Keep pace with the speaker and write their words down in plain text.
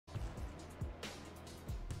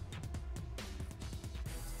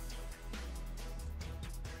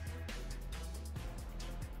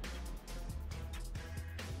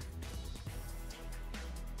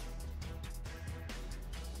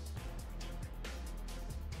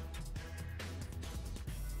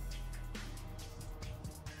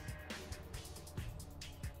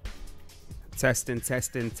Testing,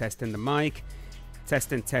 testing, testing the mic.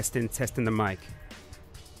 Testing, testing, testing the mic.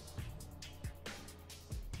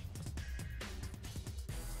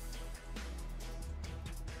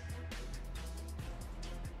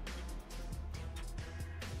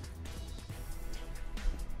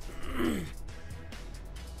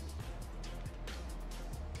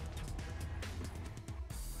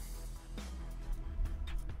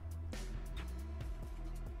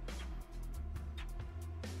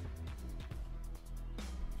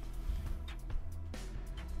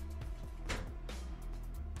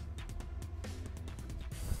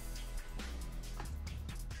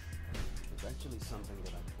 Actually something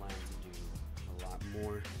that I plan to do a lot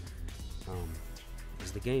more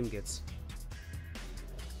as the game gets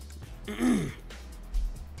I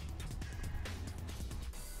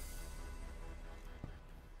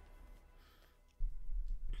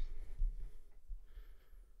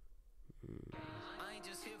ain't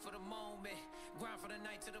just here for the moment, grind for the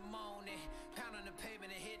night to the morning, pounding the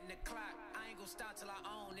pavement and hitting the clock. I ain't gonna stop till I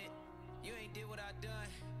own it. You ain't did what I done,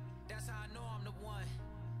 that's how I know I'm the one.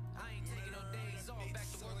 I ain't taking no days off, back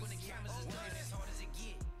to work when the cameras is done. As hard as it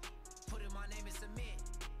get, put in my name and submit,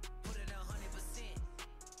 put it 100%,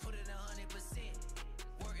 put it 100%,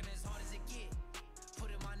 working as hard as it get,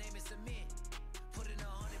 put in my name and submit, put it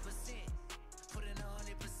 100%, put it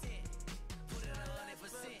 100%, put it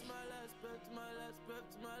 100%. My last breath, my last breath,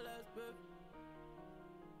 my last breath.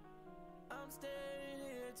 I'm staying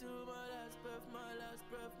here to my last breath, my last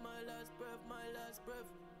breath, my last breath, my last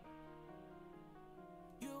breath.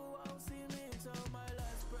 You won't see me until my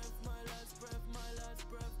last breath, my last breath, my last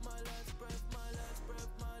breath, my last breath, my last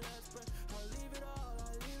breath, my last breath. I'll leave it all,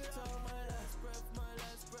 I'll leave it all. My last breath, my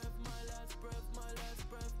last breath, my last breath, my last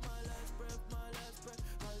breath, my last breath, my last breath.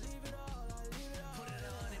 I'll leave it all, I'll leave it all. Put it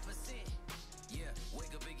 100%. Yeah,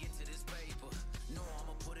 wake up and get to this paper. No,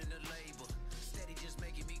 I'ma put in the labor. Steady just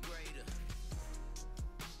making me greater.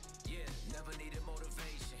 Yeah, never needed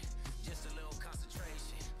motivation, just a little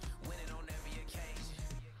concentration. Winning on every occasion.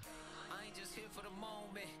 I ain't just here for the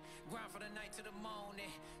moment, grind for the night to the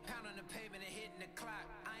morning, pounding the pavement and hitting the clock.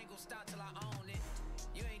 I ain't gonna stop till I own it.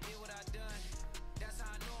 You ain't did what I done, that's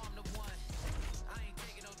how I know I'm the one. I ain't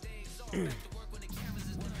taking no days off, back to work when the cameras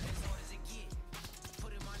is done. As hard as it get,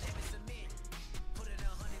 put in my name and submit, put it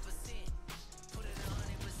 100%, put it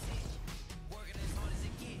 100%, working as hard as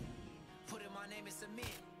it get, put in my name and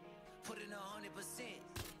submit, put it 100%,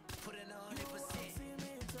 put it 100%, put it 100%.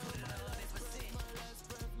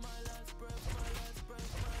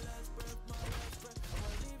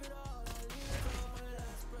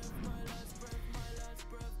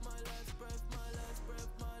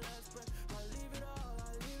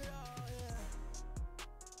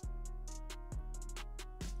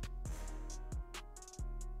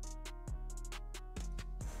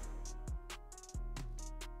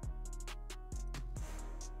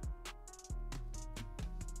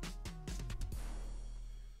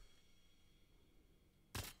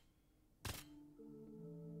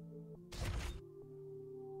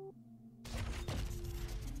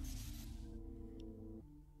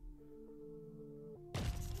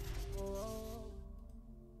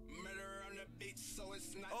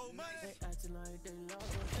 Oh, man. They acting like they love us.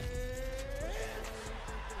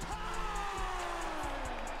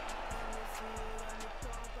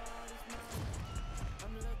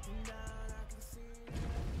 I'm looking down, I can see.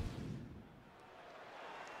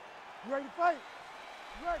 You ready to fight?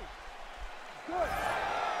 You ready? Good.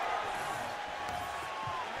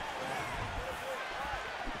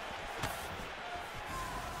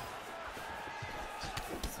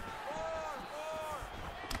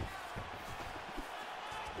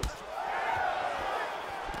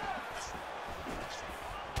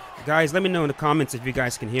 Guys, let me know in the comments if you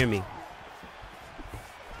guys can hear me.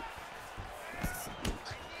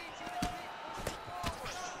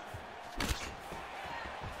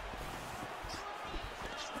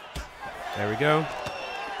 There we go.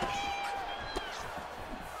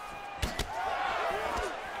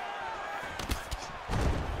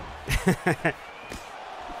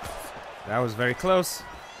 That was very close.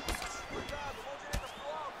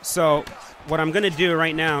 So what I'm gonna do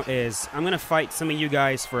right now is I'm gonna fight some of you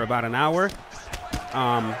guys for about an hour.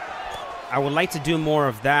 I would like to do more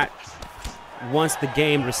of that once the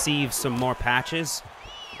game receives some more patches.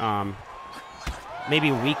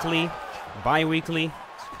 Maybe weekly, bi-weekly,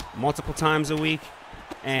 multiple times a week.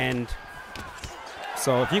 And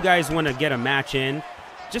so if you guys want to get a match in,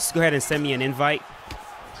 just go ahead and send me an invite.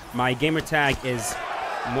 My gamer tag is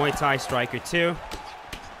Muay Thai Striker 2.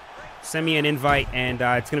 Send me an invite, and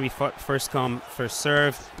it's going to be first come, first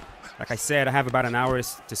serve. Like I said, I have about an hour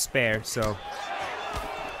to spare, so.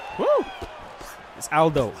 Woo! It's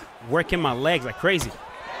Aldo working my legs like crazy.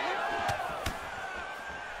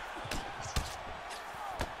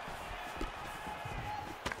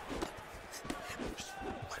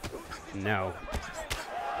 No.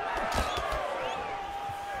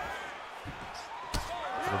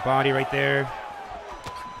 The body right there.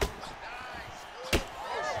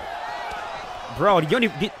 Bro, you don't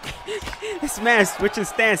even... This man's switching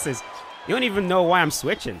stances. You don't even know why I'm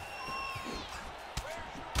switching.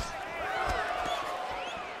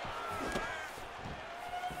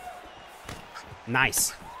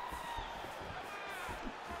 Nice.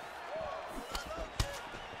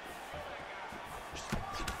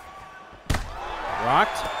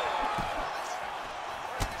 Rocked.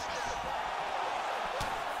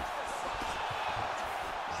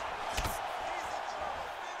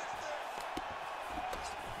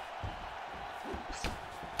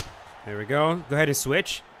 There we go. Go ahead and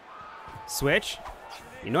switch. Switch.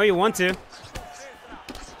 You know you want to.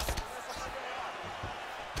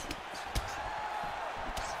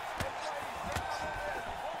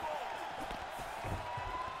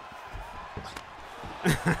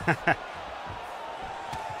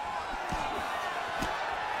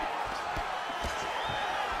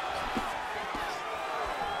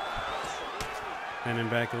 Bending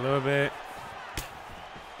back a little bit.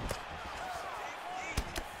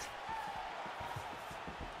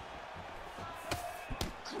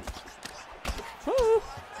 Woo.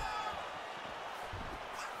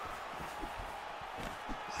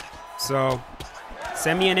 So,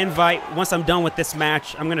 send me an invite. Once I'm done with this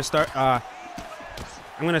match, I'm gonna start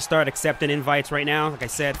accepting invites right now. Like I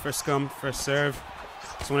said, first come, first serve.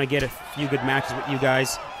 Just want to get a few good matches with you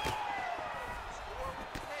guys.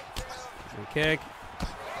 No kick.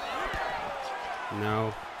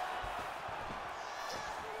 No.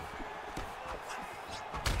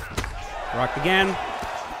 Rocked again.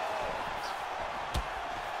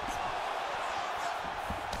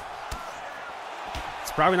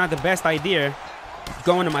 It's probably not the best idea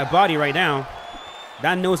going to my body right now.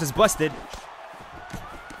 That nose is busted.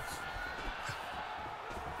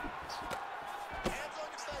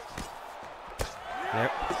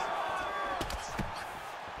 Yep.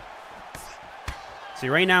 See,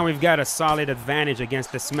 right now we've got a solid advantage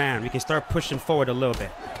against this man. We can start pushing forward a little bit.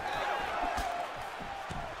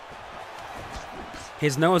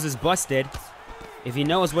 His nose is busted. If he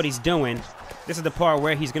knows what he's doing, this is the part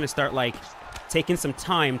where he's going to start, like, taking some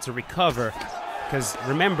time to recover. Because,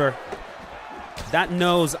 remember, that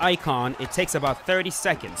nose icon, it takes about 30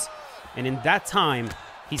 seconds. And in that time,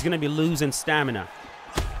 he's going to be losing stamina.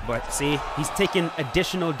 But, see, he's taking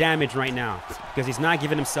additional damage right now because he's not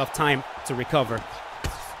giving himself time to recover.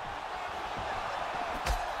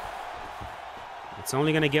 It's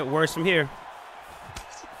only going to get worse from here.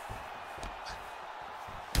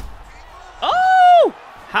 Oh!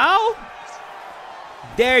 How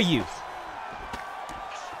dare you?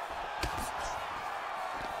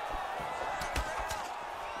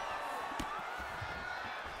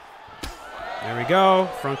 There we go.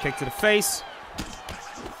 Front kick to the face.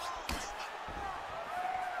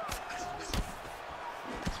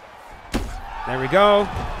 There we go.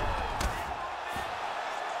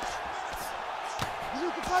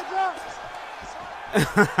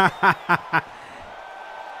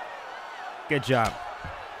 Good job.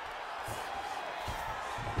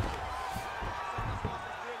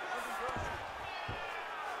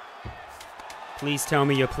 Please tell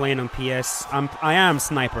me you're playing on PS. I am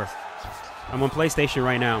Sniper. I'm on PlayStation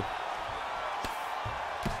right now.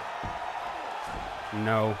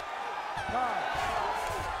 No.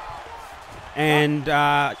 And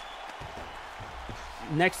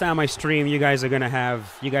next time I stream, you guys are gonna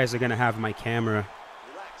have my camera.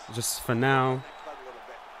 Just for now.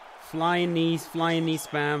 Flying knees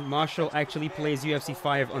spam. Marshall actually plays UFC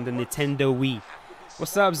 5 on the Nintendo Wii.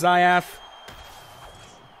 What's up, Zayaf?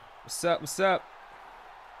 What's up? What's up?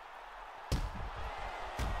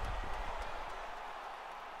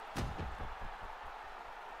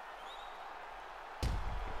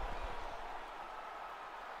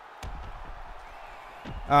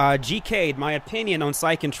 GK, my opinion on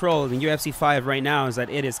Side Control in UFC 5 right now is that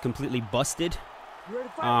it is completely busted.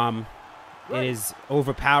 It is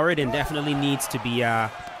overpowered and definitely needs to be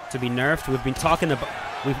nerfed. We've been talking about,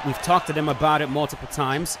 we've talked to them about it multiple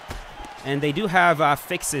times, and they do have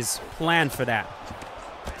fixes planned for that.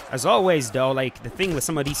 As always, though, like the thing with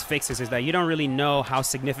some of these fixes is that you don't really know how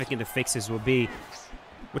significant the fixes will be,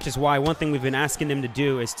 which is why one thing we've been asking them to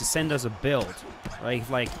do is to send us a build,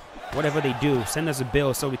 like whatever they do, send us a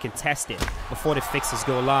build so we can test it before the fixes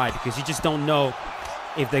go live, because you just don't know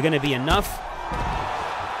if they're going to be enough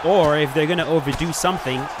or if they're going to overdo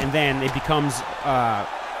something and then it becomes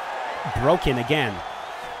broken again.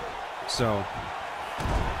 So,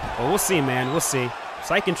 well, we'll see, man. We'll see.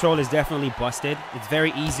 Side control is definitely busted. It's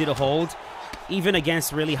very easy to hold, even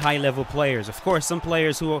against really high-level players. Of course, some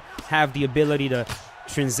players who have the ability to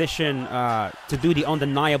transition to do the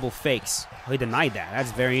undeniable fakes. He denied that.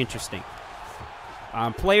 That's very interesting.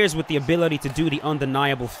 Players with the ability to do the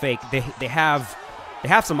undeniable fake, they have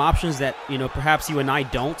some options that, you know, perhaps you and I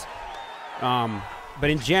don't. But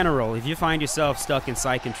in general, if you find yourself stuck in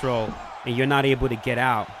side control and you're not able to get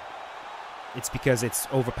out, it's because it's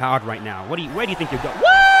overpowered right now. Where do you think you're going?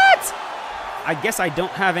 What? I guess I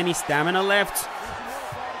don't have any stamina left.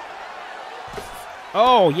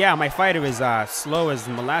 Oh, yeah, my fighter is slow as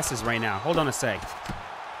molasses right now. Hold on a sec.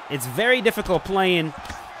 It's very difficult playing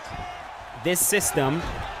this system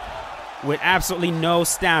with absolutely no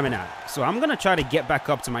stamina. So I'm going to try to get back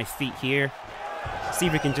up to my feet here. See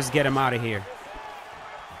if we can just get him out of here.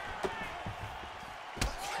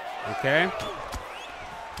 Okay.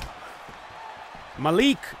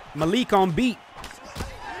 Malik on beat.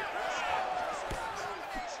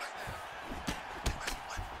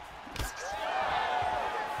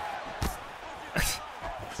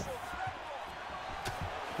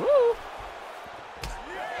 Woo.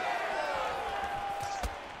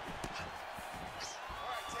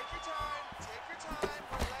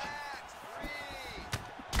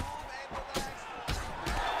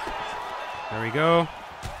 There we go.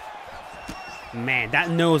 Man, that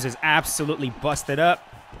nose is absolutely busted up.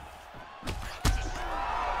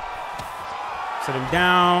 Sit him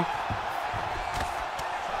down.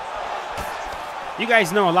 You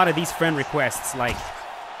guys know a lot of these friend requests, like,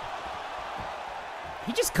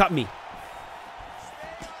 he just cut me.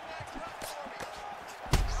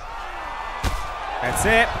 That's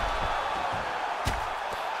it.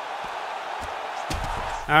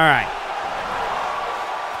 All right.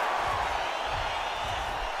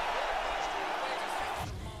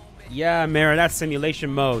 Yeah, Mara, that's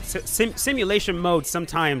simulation mode. Simulation mode,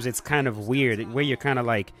 sometimes it's kind of weird, where you're kind of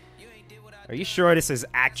like, are you sure this is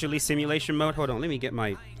actually simulation mode? Hold on, let me get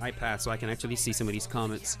my iPad so I can actually see some of these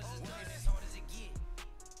comments.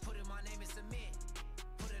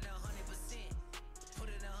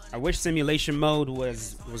 I wish simulation mode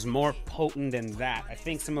was more potent than that. I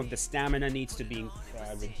think some of the stamina needs to be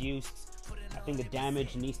reduced. I think the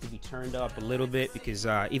damage needs to be turned up a little bit, because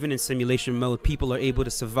even in simulation mode, people are able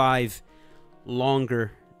to survive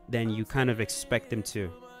longer than you kind of expect them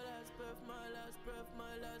to.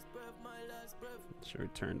 Sure,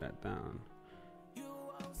 turn that down.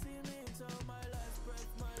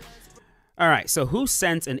 All right, so who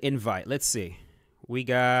sent an invite? Let's see. We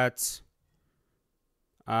got...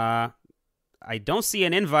 I don't see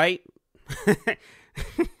an invite.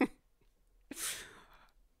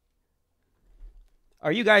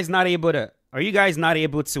 Are you guys not able to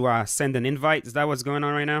send an invite? Is that what's going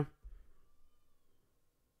on right now?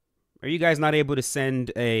 Are you guys not able to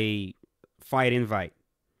send a fight invite?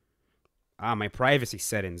 Ah, my privacy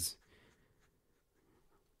settings.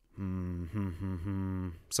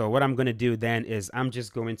 So what I'm going to do then is I'm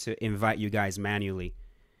just going to invite you guys manually.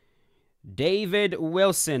 David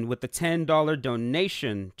Wilson with the $10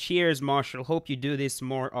 donation. Cheers, Marshall. Hope you do this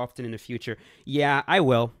more often in the future. Yeah, I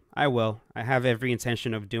will. I have every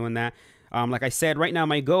intention of doing that. Like I said, right now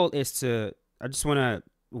my goal is I just want to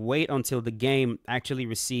wait until the game actually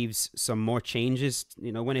receives some more changes.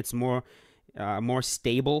 You know, when it's more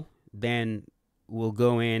stable, then we'll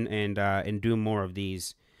go in and do more of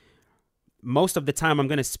these. Most of the time I'm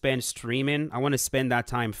going to spend streaming. I want to spend that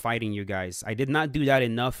time fighting you guys. I did not do that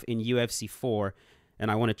enough in UFC 4, and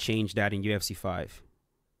I want to change that in UFC 5.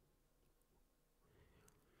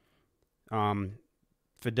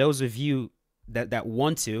 For those of you that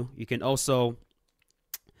want to, you can also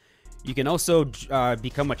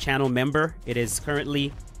become a channel member. It is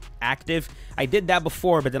currently active. I did that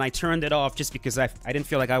before, but then I turned it off just because I didn't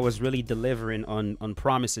feel like I was really delivering on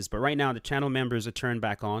promises. But right now the channel members are turned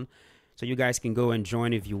back on, so you guys can go and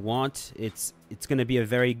join if you want. It's going to be a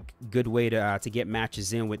very good way to get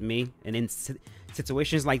matches in with me, and in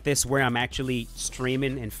situations like this where I'm actually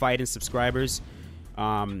streaming and fighting subscribers,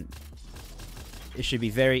 it should be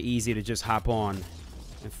very easy to just hop on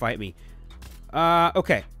and fight me.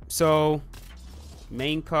 Okay, so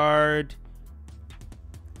main card,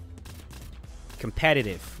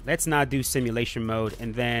 competitive. Let's not do simulation mode,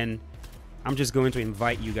 and then I'm just going to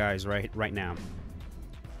invite you guys right now.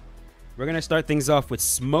 We're gonna start things off with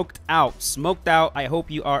Smoked Out. Smoked Out, I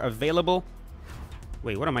hope you are available.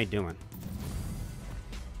 Wait, what am I doing?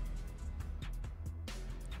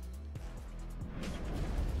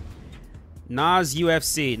 Nas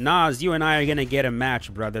UFC. Nas, you and I are gonna get a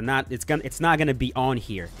match, brother. It's not gonna be on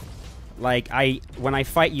here. Like when I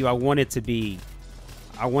fight you, I want it to mean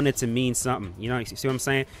something. You know, you see what I'm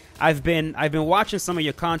saying? I've been watching some of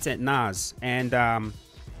your content, Nas, and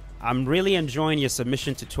I'm really enjoying your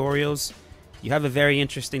submission tutorials. You have a very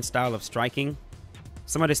interesting style of striking.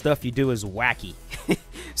 Some of the stuff you do is wacky.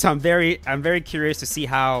 So I'm very curious to see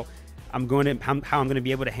how I'm going to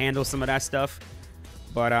be able to handle some of that stuff.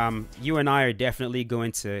 But you and I are definitely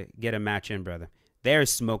going to get a match in, brother.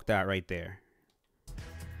 There's Smoked Out right there.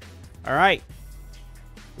 All right.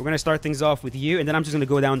 We're going to start things off with you, and then I'm just going to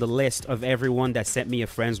go down the list of everyone that sent me a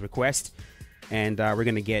friend's request, and we're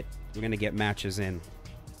going to get matches in.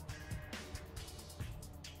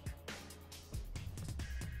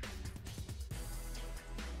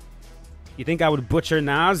 You think I would butcher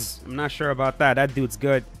Nas? I'm not sure about that. That dude's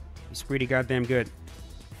good. He's pretty goddamn good.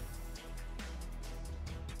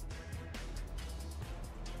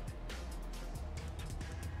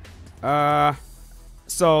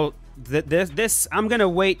 So this I'm gonna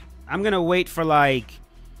wait for like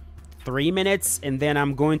 3 minutes, and then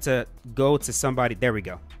I'm going to go to somebody. There we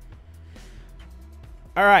go.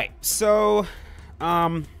 All right, so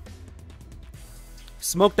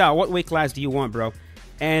Smoked Out, what weight class do you want, bro?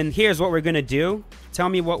 And here's what we're gonna do. Tell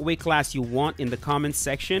me what weight class you want in the comments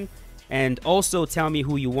section, and also tell me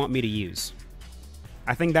who you want me to use.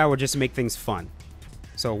 I think that would just make things fun.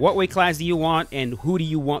 So what weight class do you want, and who do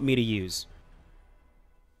you want me to use?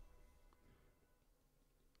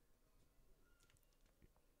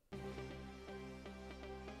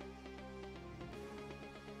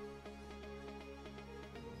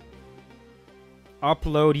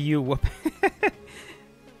 Upload you. Whoop.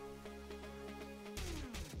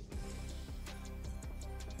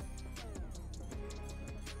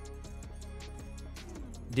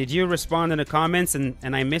 Did you respond in the comments and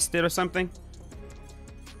I missed it or something?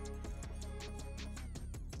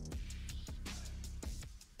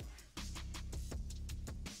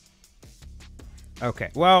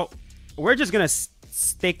 Okay, well, we're just gonna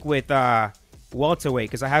stick with welterweight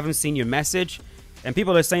because I haven't seen your message, and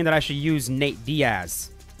people are saying that I should use Nate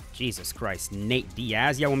Diaz. Jesus Christ, Nate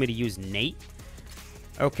Diaz? Y'all want me to use Nate?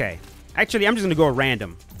 Okay, actually, I'm just gonna go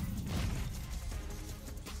random.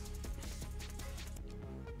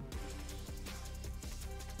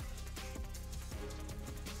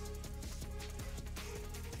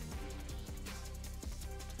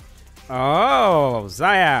 Oh,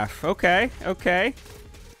 Zayaf. Okay, okay.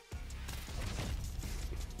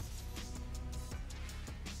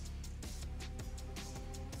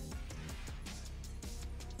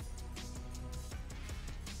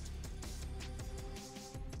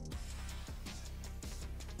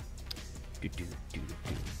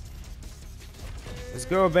 Let's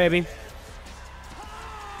go, baby.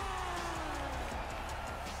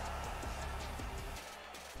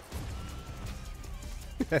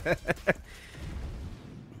 You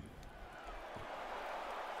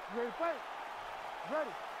ready to fight? Ready.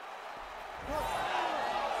 Go.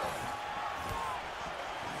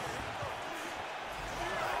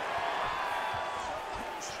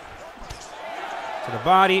 To the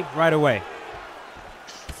body, right away.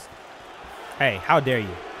 Hey, how dare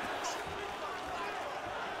you?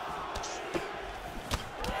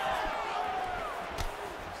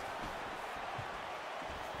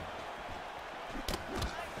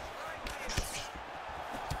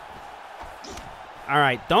 All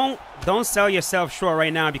right, don't sell yourself short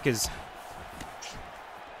right now because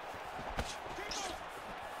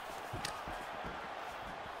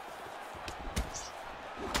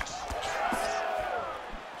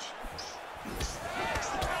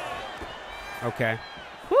okay.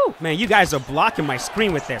 Whew, man, you guys are blocking my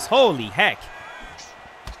screen with this. Holy heck.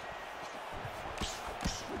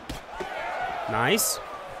 Nice.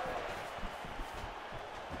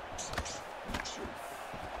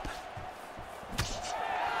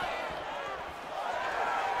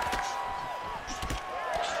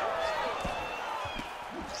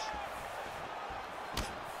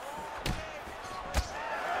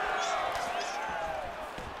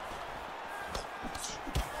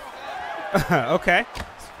 Okay.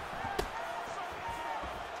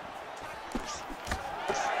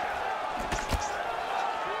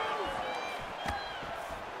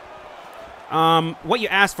 What you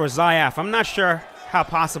asked for, Zayaf, I'm not sure how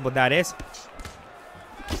possible that is.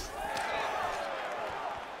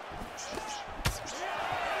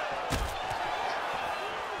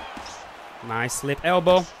 Nice slip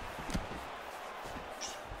elbow.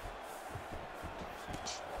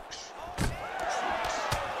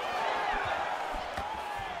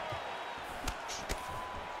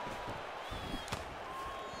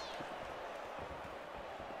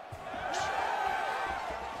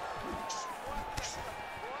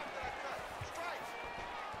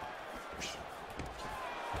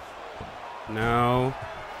 No.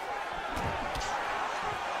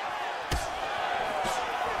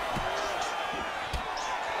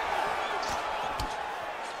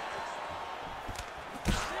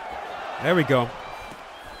 There we go.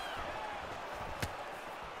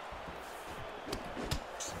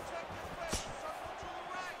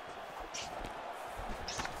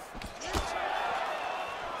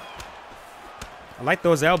 I like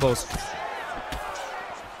those elbows.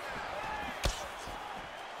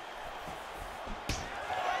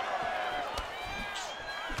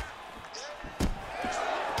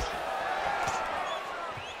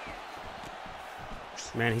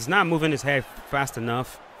 Man, he's not moving his head fast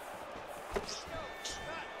enough.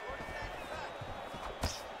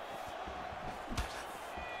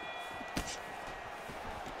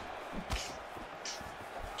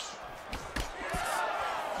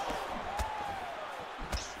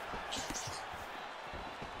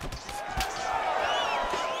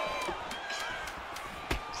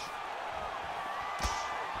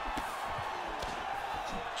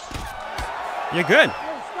 You're good.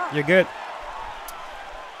 You're good.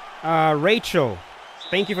 Rachel,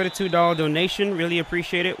 thank you for the $2 donation. Really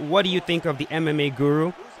appreciate it. What do you think of the MMA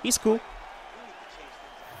Guru? He's cool.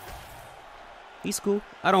 He's cool.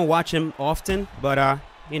 I don't watch him often, but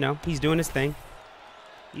you know, he's doing his thing.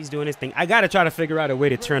 He's doing his thing. I gotta try to figure out a way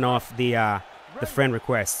to turn off the friend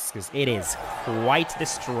requests because it is quite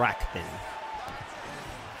distracting.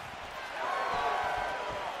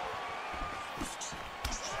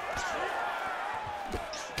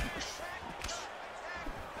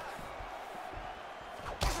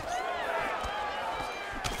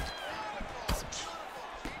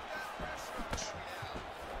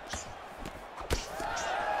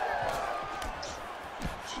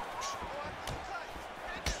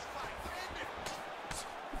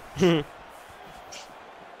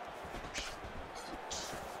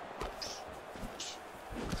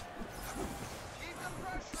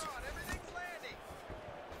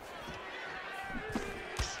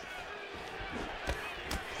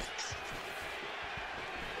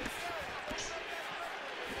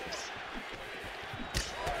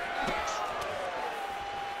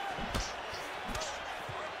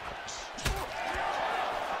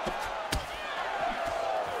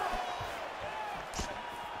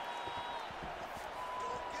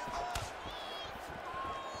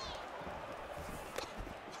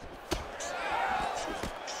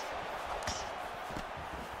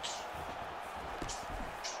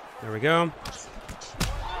 There we go.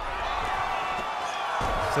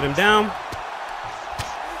 Sit him down.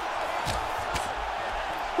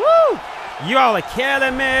 Woo! Y'all are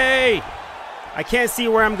killing me. I can't see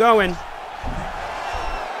where I'm going.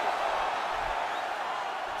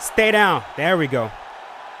 Stay down. There we go.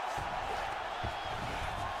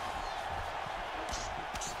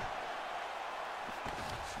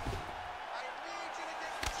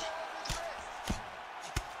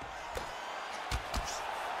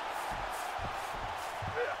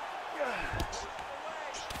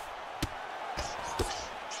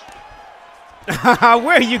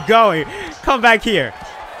 Where are you going? Come back here.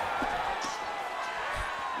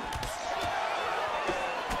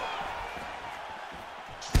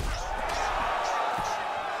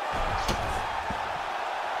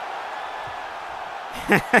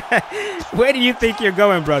 Where do you think you're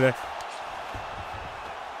going, brother?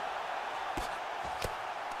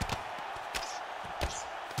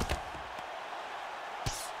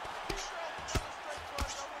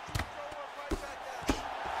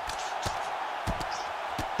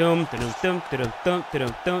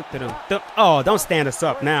 Oh, don't stand us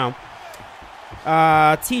up now.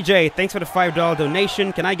 TJ, thanks for the $5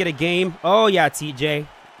 donation. Can I get a game? Oh yeah, TJ.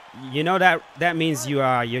 You know that means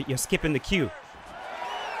you're skipping the queue.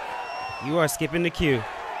 You are skipping the queue.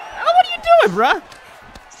 Oh, what are you doing, bruh?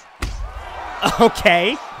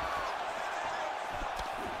 Okay.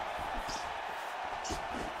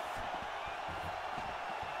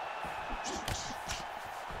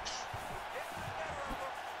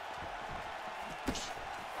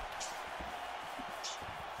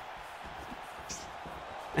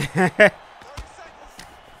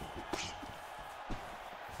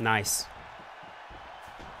 Nice.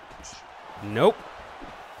 Nope.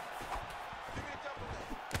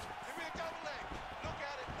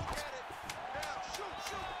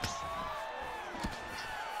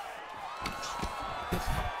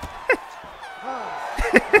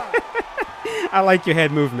 I like your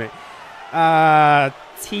head movement.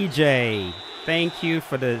 TJ, thank you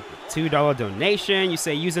for the $2 donation. You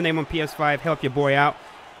say username on PS5, help your boy out.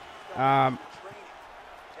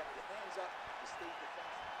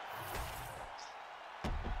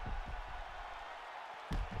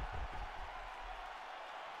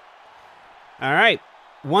 All right.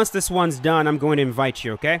 Once this one's done, I'm going to invite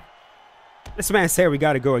you, okay? This man said we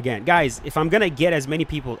got to go again. Guys, if I'm going to get as many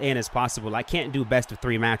people in as possible, I can't do best of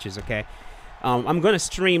 3 matches, okay? I'm going to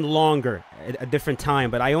stream longer at a different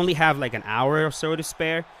time, but I only have like an hour or so to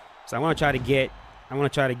spare. So I want to try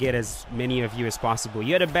to get as many of you as possible.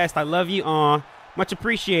 You're the best. I love you. Aw, much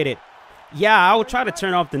appreciated. Yeah, I will try to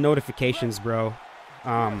turn off the notifications, bro.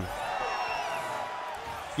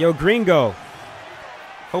 Yo, Gringo.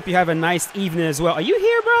 Hope you have a nice evening as well. Are you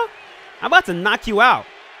here, bro? I'm about to knock you out.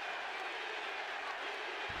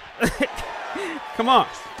 Come on.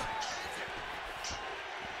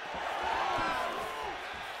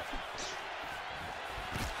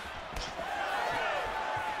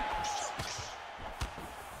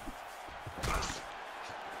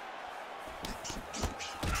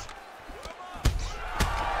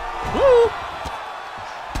 Woo.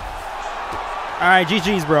 All right,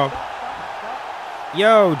 GG's, bro.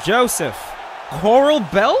 Yo, Joseph. Coral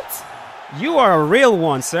Belt? You are a real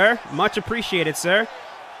one, sir. Much appreciated, sir.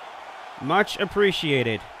 Much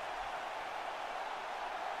appreciated.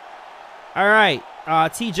 All right,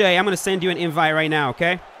 TJ, I'm going to send you an invite right now,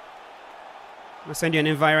 okay? I'm going to send you an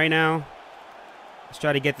invite right now. Let's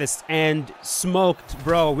try to get this end smoked,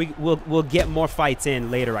 bro. We'll get more fights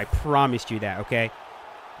in later. I promised you that, okay?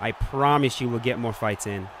 I promise you we'll get more fights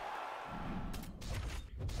in.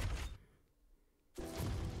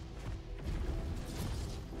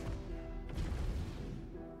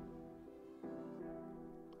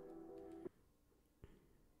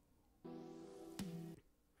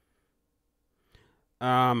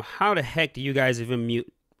 How the heck do you guys even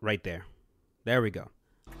mute right there? There we go.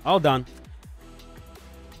 All done.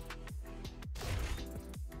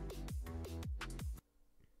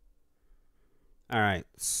 All right,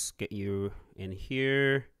 let's get you in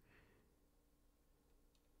here.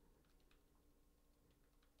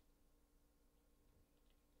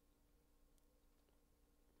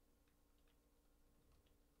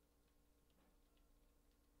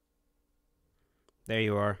 There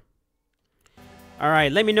you are. All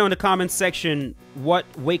right, let me know in the comments section what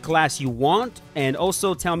weight class you want, and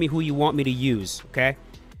also tell me who you want me to use, okay?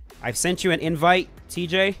 I've sent you an invite,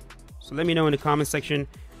 TJ, so let me know in the comments section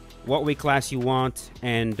what weight class you want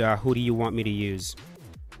and who do you want me to use.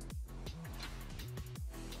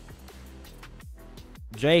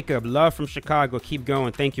 Jacob, love from Chicago. Keep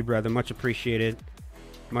going. Thank you, brother. Much appreciated.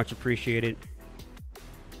 Much appreciated.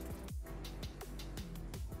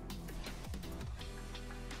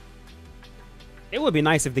 It would be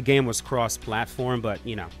nice if the game was cross-platform, but,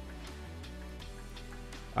 you know.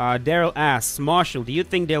 Daryl asks, Marshall, do you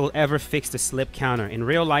think they will ever fix the slip counter? In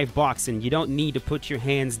real-life boxing, you don't need to put your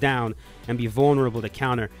hands down and be vulnerable to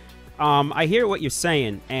counter. I hear what you're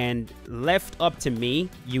saying, and left up to me,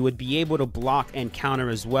 you would be able to block and counter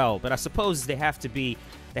as well. But I suppose there has to be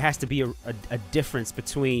a difference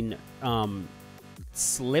between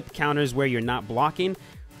slip counters where you're not blocking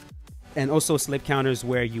and also slip counters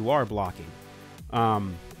where you are blocking.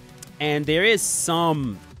 And there is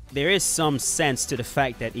some sense to the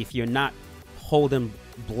fact that if you're not holding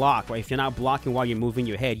block, right, if you're not blocking while you're moving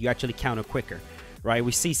your head, you actually counter quicker, right?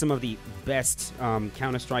 We see some of the best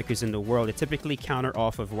counter strikers in the world. They typically counter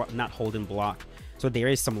off of not holding block, so there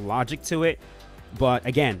is some logic to it. But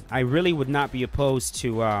again, I really would not be opposed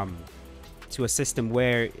to a system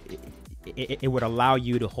where it would allow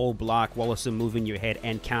you to hold block while also moving your head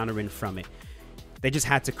and countering from it. They just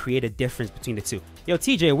had to create a difference between the two. Yo,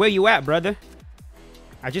 TJ, where you at, brother?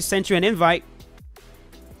 I just sent you an invite.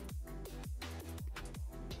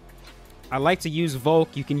 I like to use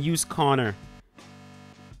Volk. You can use Connor.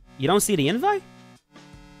 You don't see the invite?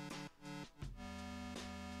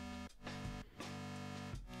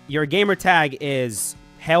 Your gamer tag is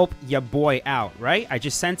help ya boy out, right? I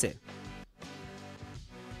just sent it.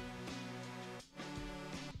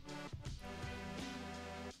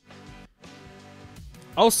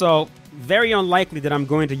 Also, very unlikely that I'm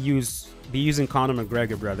going to be using Conor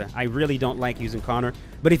McGregor, brother. I really don't like using Conor.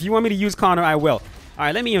 But if you want me to use Conor, I will. All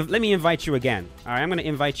right, let me invite you again. All right, I'm going to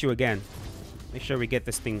invite you again. Make sure we get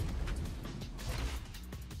this thing.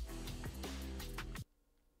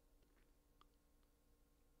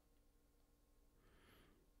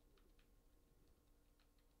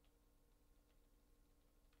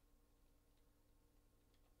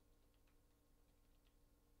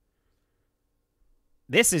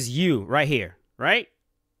 This is you right here, right?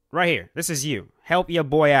 Right here. This is you. Help your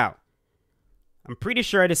boy out. I'm pretty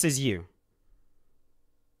sure this is you.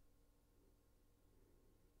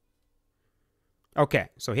 Okay,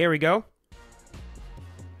 so here we go.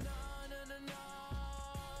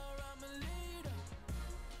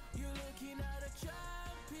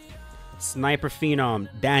 Sniper Phenom.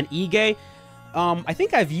 Dan Ige. I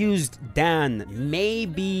think I've used Dan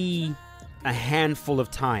maybe a handful of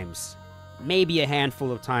times. Maybe a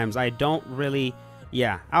handful of times. I don't really...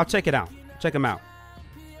 Yeah, I'll check it out. Check him out.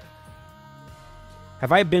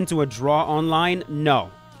 Have I been to a draw online? No.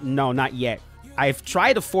 No, not yet. I've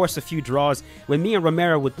tried to force a few draws. When me and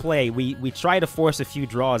Romero would play, we try to force a few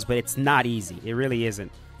draws, but it's not easy. It really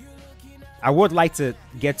isn't. I would like to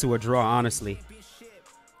get to a draw, honestly.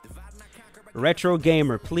 Retro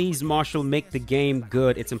Gamer, please, Marshall, make the game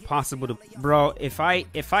good. It's impossible to... Bro, if I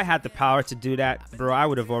had the power to do that, bro, I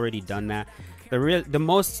would have already done that. The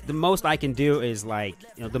most I can do is, like,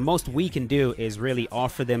 you know, the most we can do is really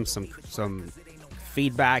offer them some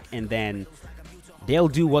feedback, and then they'll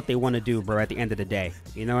do what they want to do, bro, at the end of the day.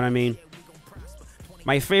 You know what I mean?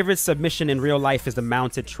 My favorite submission in real life is the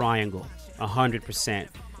mounted triangle. 100%.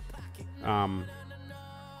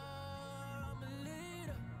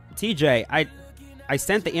 TJ, I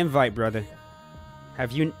sent the invite, brother.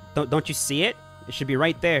 Have you... Don't you see it? It should be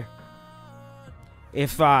right there.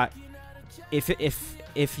 If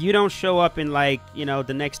you don't show up in, like, you know,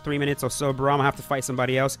 the next 3 minutes or so, bro, I'm gonna have to fight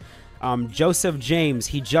somebody else. Joseph James,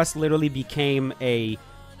 he just literally became a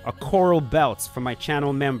coral belt for my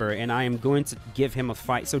channel member, and I am going to give him a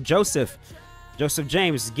fight. So Joseph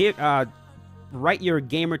James, write your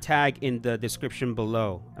gamer tag in the description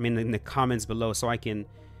below. I mean, in the comments below, so I can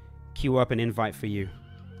queue up an invite for you.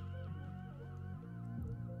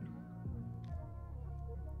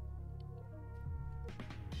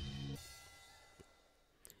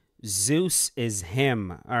 Zeus is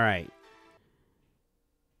him. All right.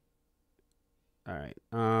 All right.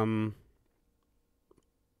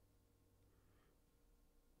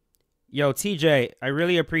 Yo, TJ, I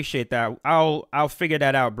really appreciate that. I'll figure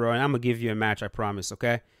that out, bro, and I'm gonna give you a match, I promise,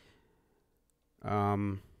 okay?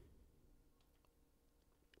 All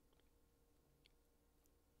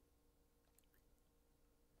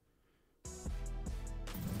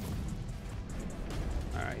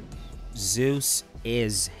right. Zeus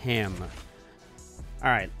is him. All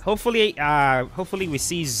right. Hopefully we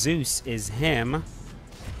see Zeus is him,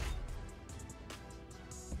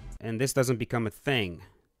 and this doesn't become a thing.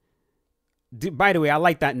 By the way, I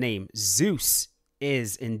like that name. Zeus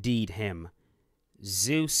is indeed him.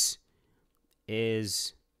 Zeus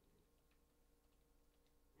is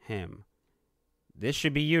him. This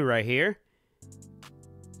should be you right here.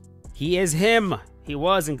 He is him. He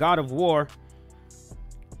was in God of War.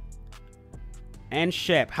 And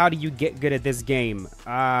Shep, how do you get good at this game?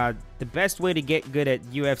 The best way to get good at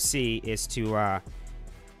UFC is to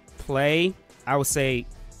play. I would say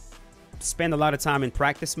spend a lot of time in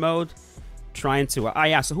practice mode, trying to...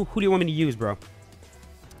 yeah, so who do you want me to use, bro?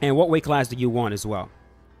 And what weight class do you want as well?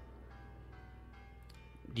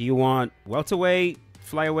 Do you want welterweight,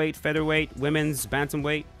 flyweight, featherweight, women's,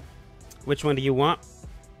 bantamweight? Which one do you want?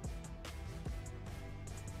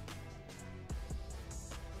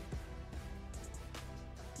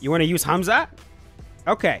 You want to use Khamzat?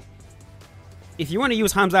 Okay. If you want to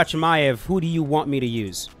use Khamzat Chimaev, who do you want me to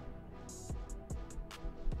use?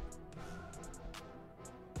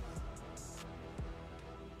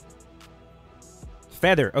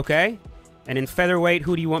 Feather, okay. And in featherweight,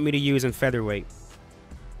 who do you want me to use in featherweight?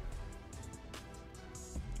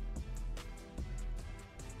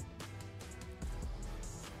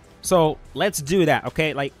 So let's do that,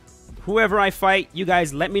 okay? Like, whoever I fight, you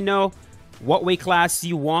guys let me know what weight class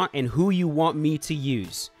you want and who you want me to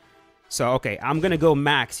use. So, okay, I'm going to go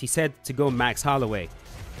Max. He said to go Max Holloway.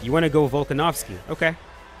 You want to go Volkanovski? Okay.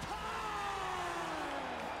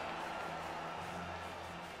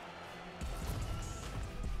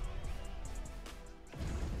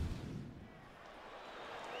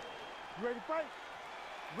 Ready to fight?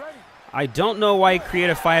 Ready. I don't know why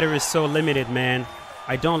Creative Fighter is so limited, man.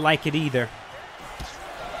 I don't like it either.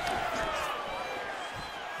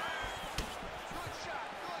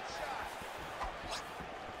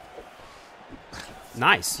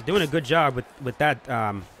 Nice. You're doing a good job with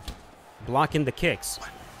that, blocking the kicks.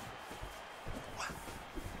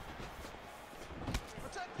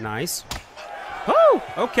 Nice. Oh,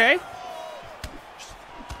 okay.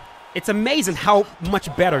 It's amazing how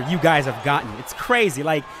much better you guys have gotten. It's crazy.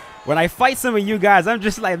 Like, when I fight some of you guys, I'm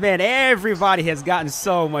just like, man, everybody has gotten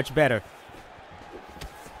so much better.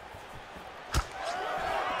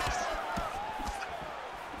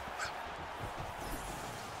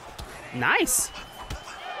 Nice.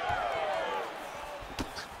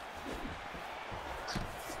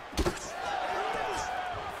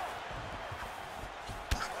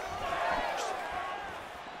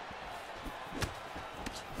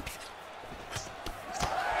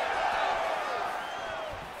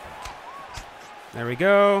 There we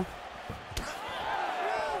go.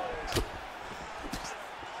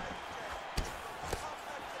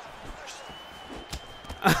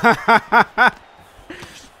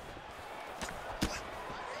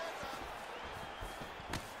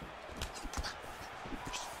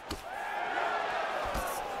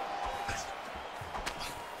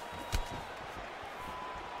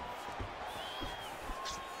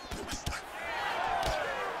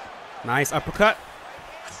 Nice uppercut.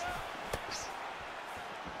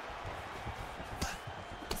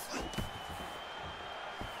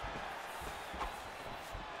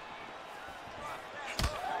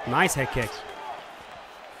 Nice head kick.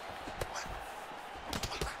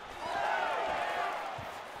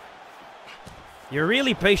 You're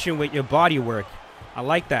really patient with your body work. I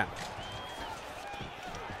like that.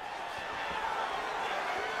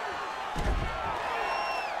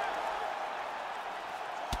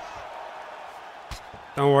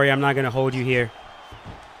 Don't worry, I'm not going to hold you here.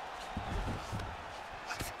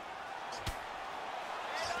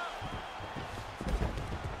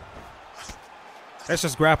 Let's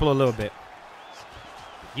just grapple a little bit.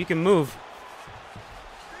 You can move.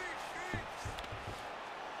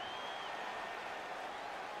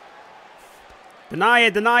 Deny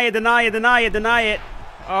it, deny it, deny it, deny it, deny it.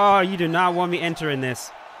 Oh, you do not want me entering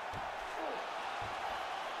this.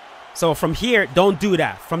 So from here, don't do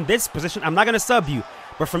that. From this position, I'm not going to sub you.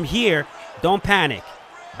 But from here, don't panic.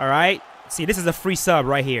 All right? See, this is a free sub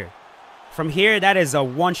right here. From here, that is a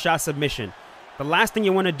one-shot submission. The last thing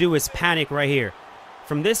you want to do is panic right here.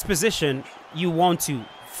 From this position, you want to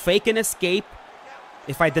fake an escape.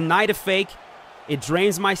 If I deny the fake, it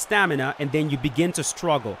drains my stamina, and then you begin to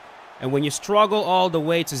struggle. And when you struggle all the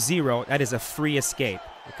way to 0, that is a free escape,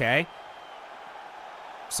 okay?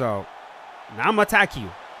 So, now I'm going to attack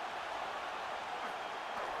you.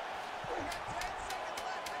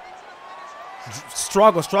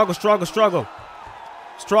 Struggle, struggle, struggle, struggle.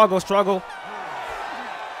 Struggle, struggle.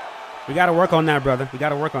 We got to work on that, brother. We got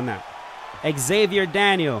to work on that. Xavier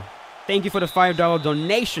Daniel, thank you for the $5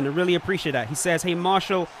 donation. I really appreciate that. He says, hey,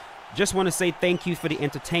 Marshall, just want to say thank you for the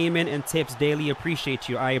entertainment and tips daily. Appreciate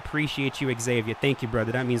you. I appreciate you, Xavier. Thank you,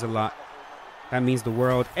 brother. That means a lot. That means the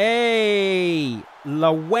world. Hey,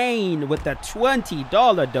 LaWayne with the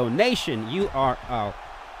 $20 donation. You are a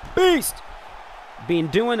beast. Been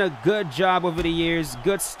doing a good job over the years.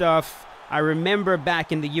 Good stuff. I remember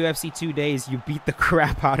back in the UFC 2 days, you beat the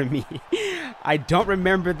crap out of me. I don't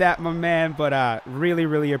remember that, my man, but really,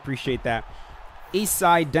 really appreciate that.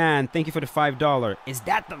 Eastside Dan, thank you for the $5. Is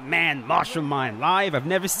that the man, Marshall Mind Live? I've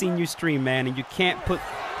never seen you stream, man, and you can't put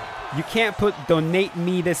donate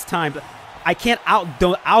me this time. I can't out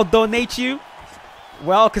donate you.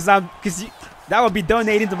 Well, because that would be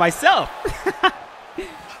donating to myself.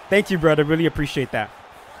 Thank you, brother. Really appreciate that.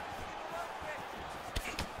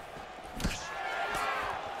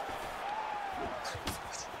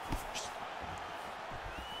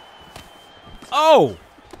 Oh!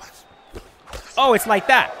 Oh, it's like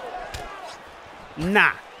that.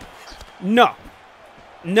 Nah. No.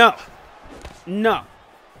 No. No.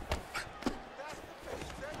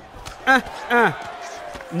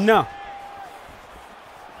 No.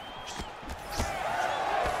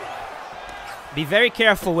 Be very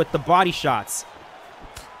careful with the body shots.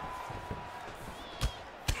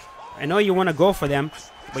 I know you want to go for them,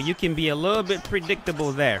 but you can be a little bit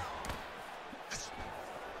predictable there.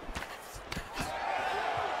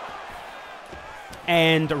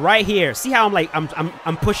 And right here, see how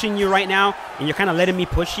I'm pushing you right now, and you're kind of letting me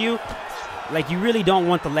push you? Like, you really don't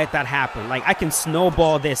want to let that happen. Like, I can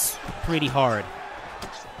snowball this pretty hard.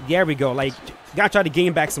 There we go. Like, you gotta try to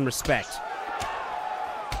gain back some respect.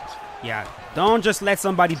 Yeah, don't just let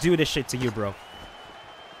somebody do this shit to you, bro.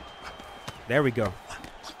 There we go.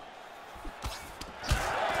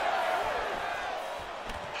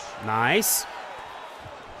 Nice.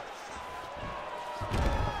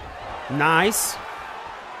 Nice.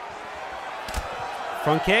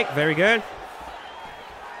 Front kick, very good.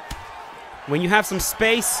 When you have some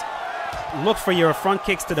space, look for your front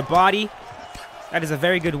kicks to the body. That is a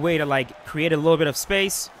very good way to, like, create a little bit of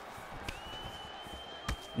space.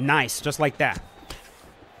 Nice, just like that.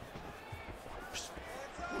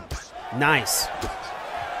 Nice.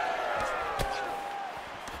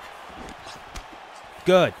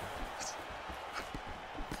 Good.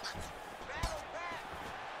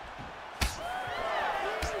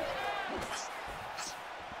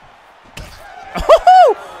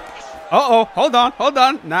 Uh-oh, hold on, hold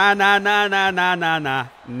on. Nah, nah, nah, nah, nah, nah, nah.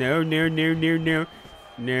 No, no, no, no, no.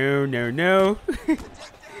 No, no, no.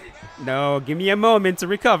 No, give me a moment to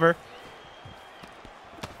recover.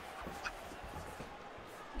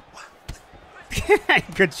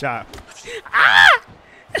 Good job. Ah!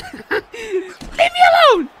 Leave me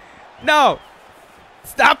alone! No!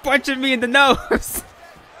 Stop punching me in the nose!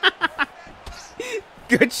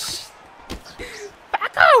 Good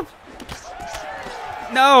Back up!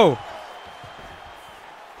 No!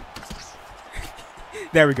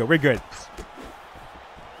 There we go. We're good.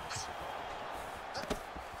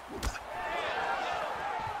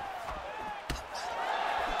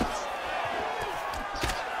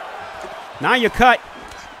 Now you're cut.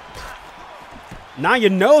 Now your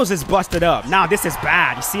nose is busted up. Now this is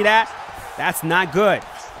bad. You see that? That's not good.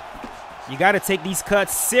 You got to take these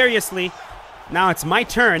cuts seriously. Now it's my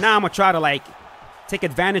turn. Now I'm going to try to, like, take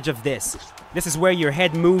advantage of this. This is where your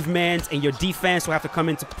head movement and your defense will have to come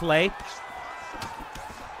into play.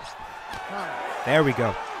 There we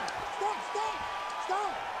go.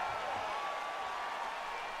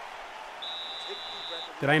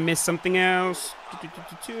 Did I miss something else?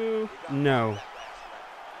 No.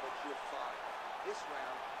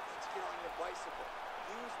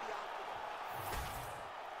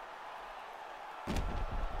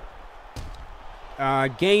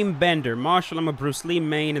 Game Bender. Marshall, I'm a Bruce Lee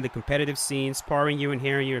main in the competitive scene. Sparring you and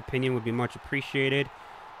hearing your opinion would be much appreciated.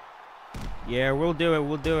 Yeah, we'll do it.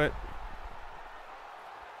 We'll do it.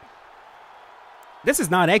 This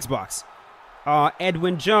is not Xbox.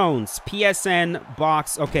 Edwin Jones, PSN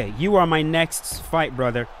box. Okay, you are my next fight,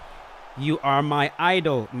 brother. You are my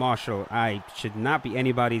idol, Marshall. I should not be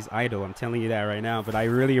anybody's idol. I'm telling you that right now, but I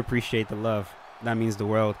really appreciate the love. That means the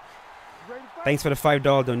world. Thanks for the $5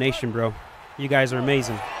 donation, bro. You guys are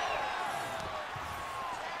amazing.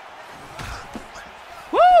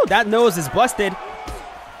 Woo! That nose is busted.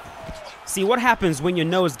 See, what happens when your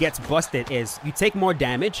nose gets busted is you take more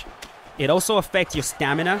damage. It also affects your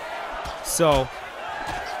stamina. So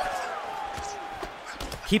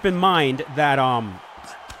keep in mind that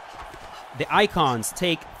the icons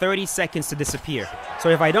take 30 seconds to disappear. So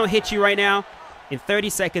if I don't hit you right now, in 30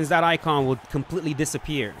 seconds that icon will completely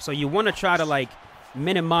disappear. So you want to try to, like,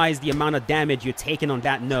 minimize the amount of damage you're taking on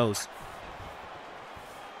that nose.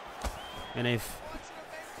 And if...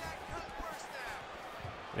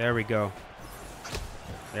 There we go.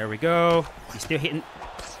 There we go. You're still hitting.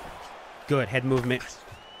 Good. Head movement.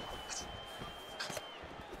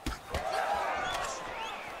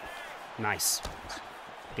 Nice.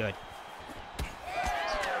 Good.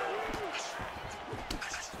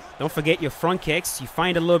 Don't forget your front kicks. You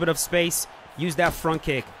find a little bit of space. Use that front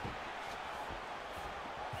kick.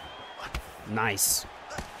 Nice.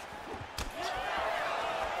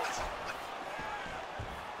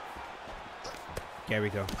 There we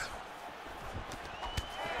go.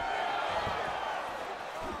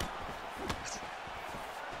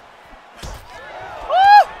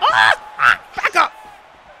 Back up.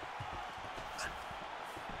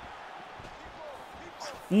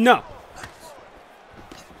 No.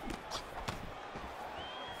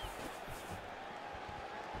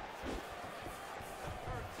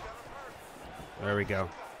 There we go.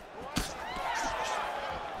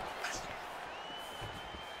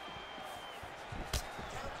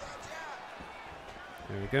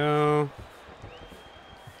 There we go.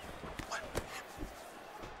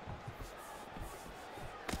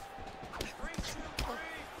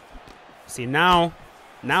 See, now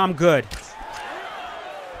I'm good.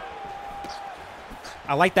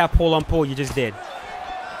 I like that pull-on-pull you just did.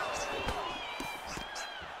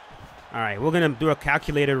 All right, we're going to do a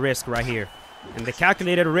calculated risk right here. And the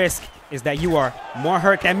calculated risk is that you are more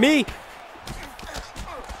hurt than me.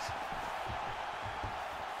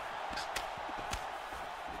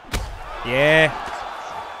 Yeah.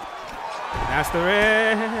 That's the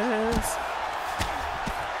risk.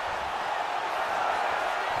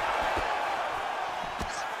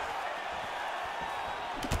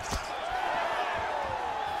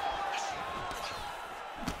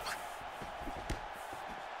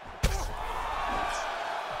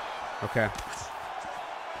 Okay.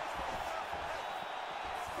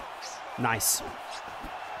 Nice.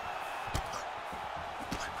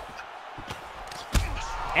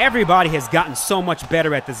 Everybody has gotten so much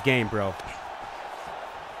better at this game, bro.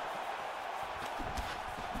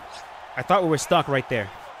 I thought we were stuck right there.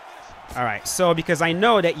 All right, so because I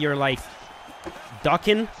know that you're, like,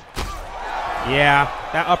 ducking. Yeah,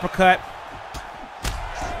 that uppercut.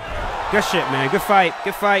 Good shit, man. Good fight.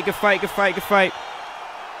 Good fight. Good fight. Good fight. Good fight.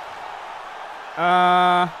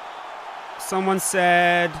 Someone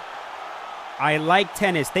said, I like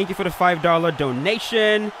tennis. Thank you for the $5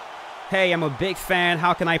 donation. Hey, I'm a big fan.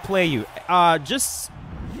 How can I play you? Just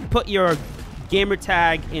put your gamer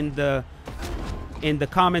tag in the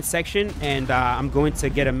comment section, and I'm going to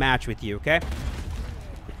get a match with you, okay?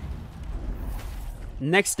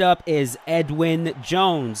 Next up is Edwin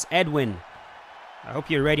Jones. Edwin, I hope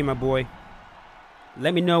you're ready, my boy.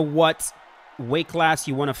 Let me know what weight class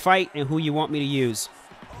you want to fight and who you want me to use.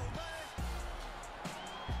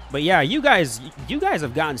 But yeah, you guys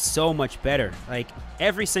have gotten so much better. Like,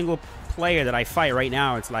 every single player that I fight right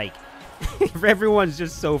now, it's like everyone's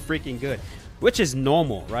just so freaking good, which is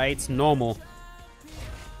normal, right? It's normal.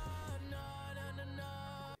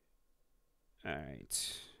 All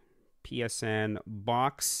right. PSN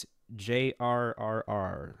box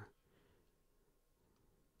JRRR.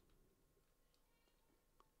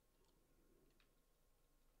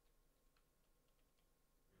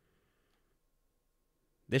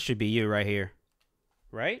 This should be you right here.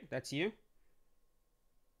 Right? That's you?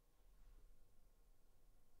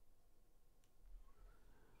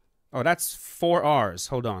 Oh, that's 4 R's.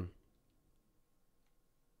 Hold on.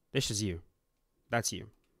 This is you. That's you.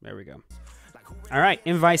 There we go. All right,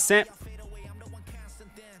 invite sent.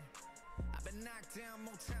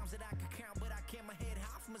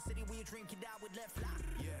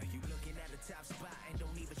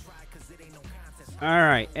 All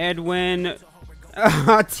right, Edwin.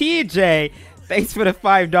 TJ, thanks for the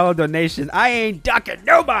 $5 donation. I ain't ducking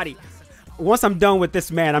nobody. Once I'm done with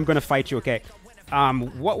this man, I'm going to fight you, okay?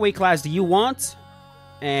 What weight class do you want?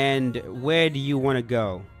 And where do you want to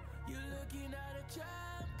go?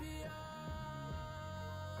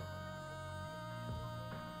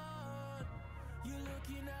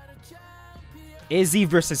 Izzy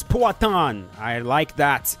versus Poatan. I like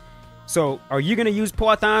that. So, are you going to use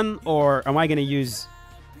Poatan or am I going to use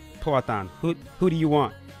Poatan? Who do you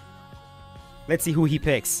want? Let's see who he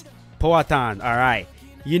picks. Poatan. All right.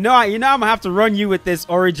 You know I'm going to have to run you with this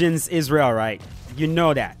Origins Israel, right? You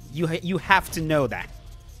know that. You have to know that.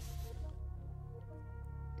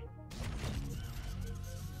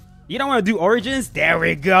 You don't want to do Origins? There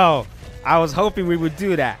we go. I was hoping we would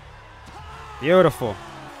do that. Beautiful.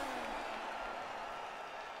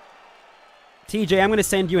 TJ, I'm going to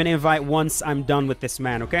send you an invite once I'm done with this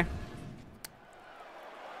man, okay?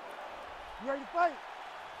 You ready to fight?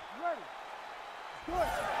 You ready?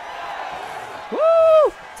 Good.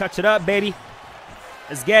 Woo! Touch it up, baby.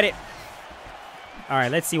 Let's get it. All right,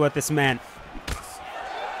 let's see what this man...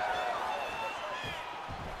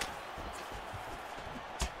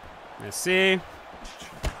 Let's see.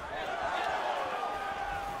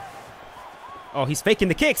 Oh, he's faking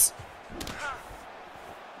the kicks.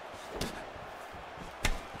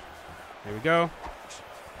 There we go.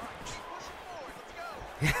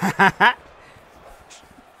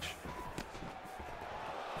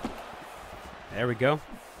 There we go.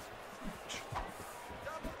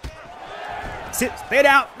 Sit, stay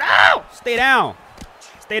down. No! Stay down.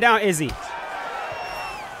 Stay down, Izzy.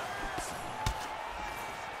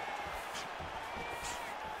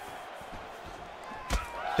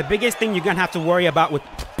 The biggest thing you're going to have to worry about with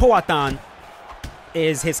Poatan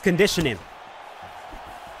is his conditioning.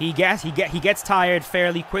 He gets tired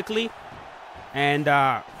fairly quickly. And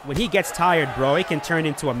when he gets tired, bro, it can turn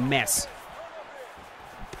into a mess.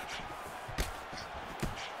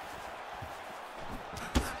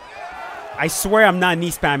 I swear I'm not knee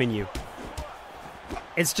spamming you.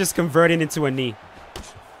 It's just converting into a knee.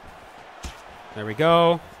 There we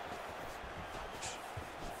go.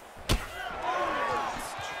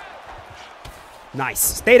 Nice.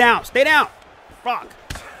 Stay down. Stay down. Fuck.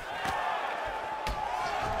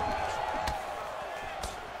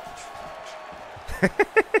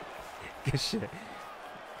 Good shit.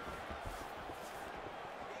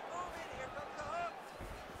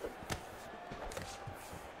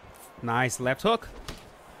 Nice left hook.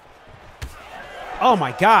 Oh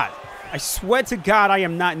my god. I swear to God I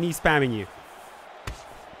am not knee spamming you.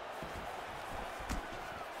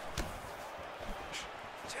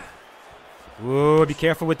 Ooh, be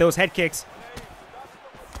careful with those head kicks.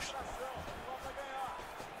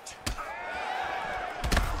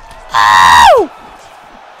 Oh!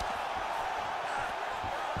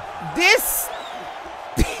 This...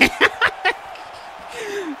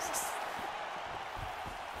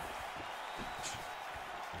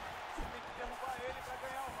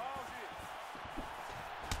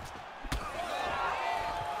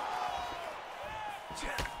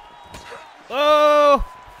 Oh!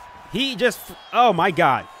 He just... Oh, my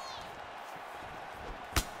God.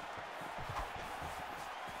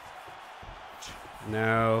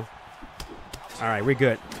 No. All right, we're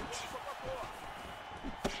good.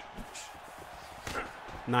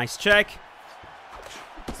 Nice check.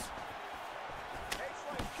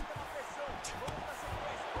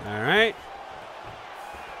 All right.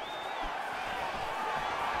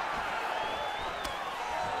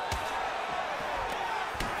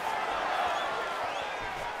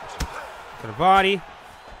 To the body.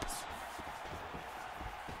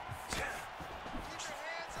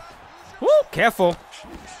 Woo, careful.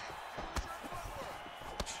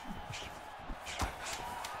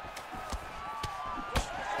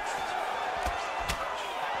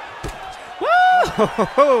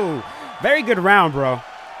 Woo! Very good round, bro.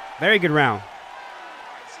 Very good round.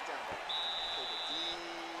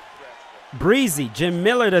 Breezy, Jim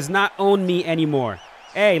Miller does not own me anymore.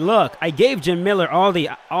 Hey, look, I gave Jim Miller all the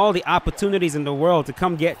opportunities in the world to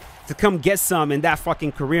come get some in that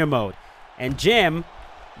fucking career mode. And Jim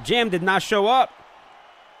did not show up.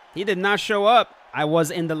 He did not show up. I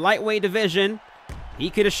was in the lightweight division. He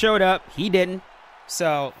could have showed up. He didn't.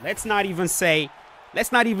 So let's not even say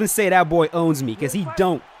that boy owns me, because he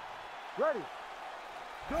don't. Ready.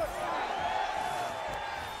 Good.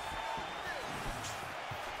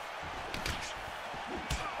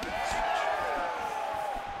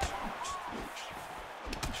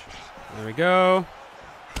 There we go.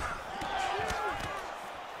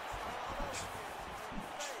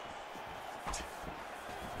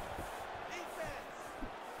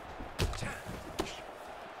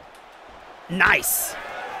 Nice.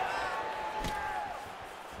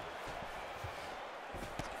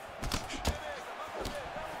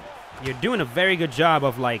 You're doing a very good job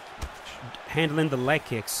of, like, handling the leg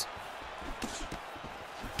kicks.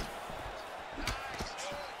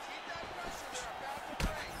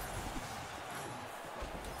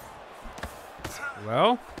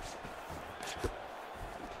 Well.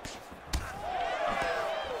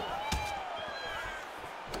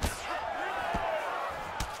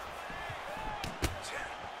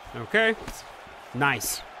 Okay.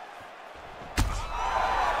 Nice.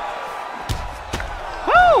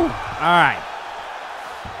 Woo! All right.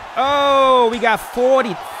 Oh, we got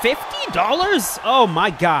 $50? Oh, my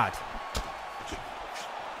God.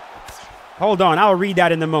 Hold on. I'll read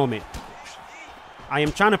that in a moment. I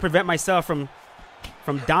am trying to prevent myself from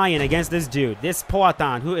dying against this dude. This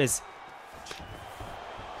Poatan, who is...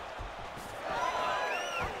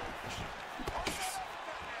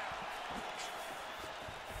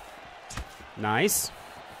 Nice.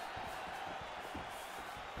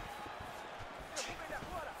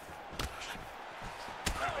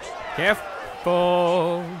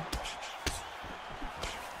 Careful.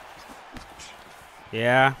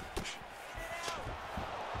 Yeah.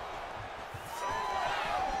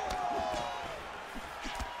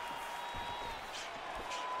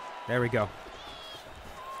 There we go.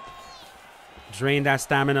 Drain that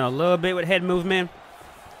stamina a little bit with head movement.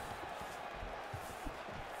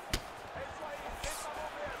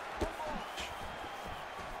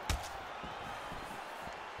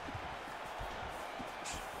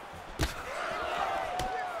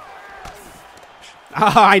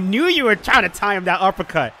 Oh, I knew you were trying to time that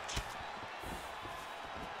uppercut.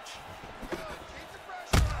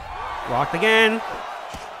 Blocked again.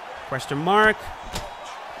 Question mark.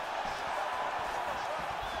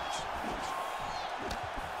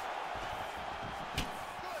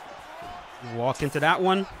 Walk into that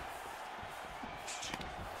one.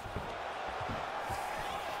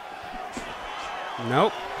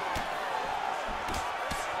 Nope.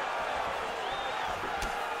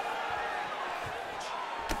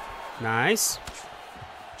 Nice.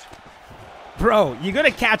 Bro, you gonna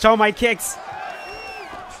catch all my kicks?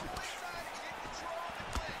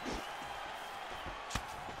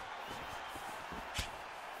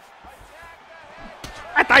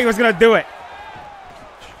 I thought he was gonna do it.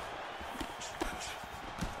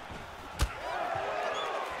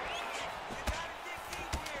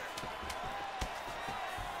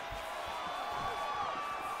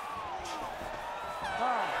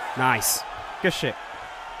 Nice. Good shit.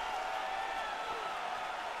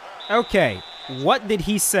 Okay, what did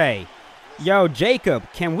he say? Yo, Jacob,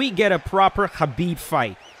 can we get a proper Khabib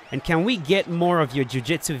fight? And can we get more of your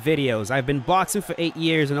jiu-jitsu videos? I've been boxing for 8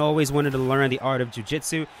 years and always wanted to learn the art of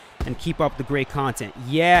jiu-jitsu and keep up the great content.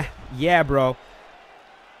 Yeah, bro.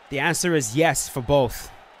 The answer is yes for both.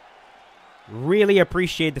 Really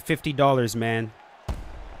appreciate the $50, man.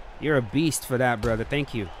 You're a beast for that, brother.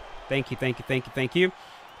 Thank you. Thank you.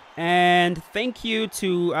 And thank you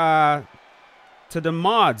to the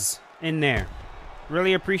mods in there.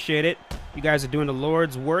 Really appreciate it. You guys are doing the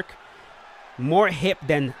Lord's work. More hip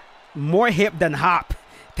than hop.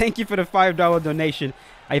 Thank you for the $5 donation.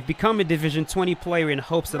 I've become a Division 20 player in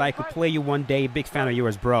hopes that I could play you one day. Big fan of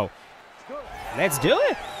yours, bro. Let's do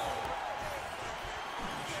it.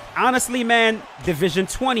 Honestly, man, Division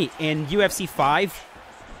 20 in UFC 5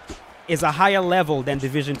 is a higher level than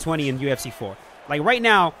Division 20 in UFC 4. Like right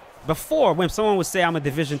now, before, when someone would say I'm a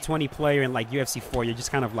Division 20 player in like UFC 4, you're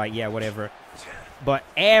just kind of like, yeah, whatever. but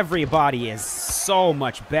everybody is so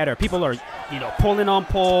much better. People are, you know, pulling on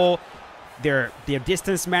pole. Their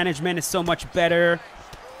distance management is so much better.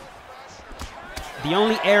 The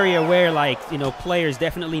only area where, like, you know, players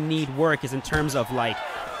definitely need work is in terms of, like,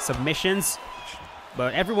 submissions.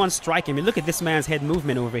 But everyone's striking. I mean, look at this man's head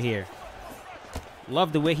movement over here.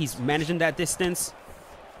 Love the way he's managing that distance.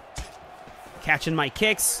 Catching my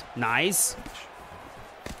kicks. Nice.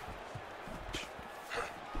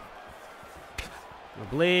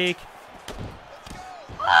 Oblique.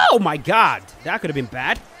 Oh, my God. That could have been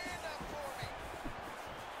bad.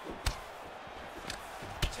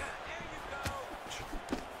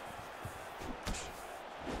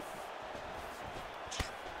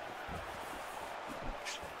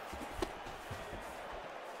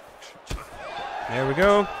 There we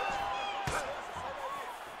go.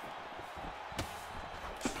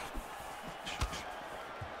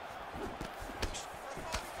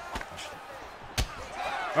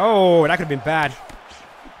 Oh, that could have been bad.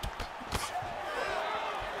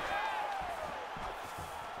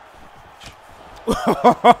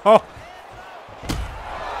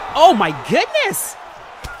 Oh my goodness!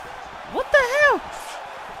 What the hell?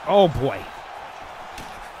 Oh boy.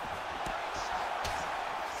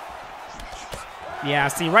 Yeah,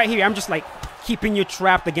 see right here, I'm just like keeping you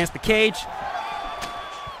trapped against the cage.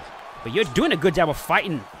 But you're doing a good job of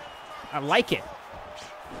fighting. I like it.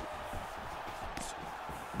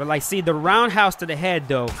 But like, see, the roundhouse to the head,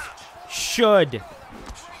 though, should.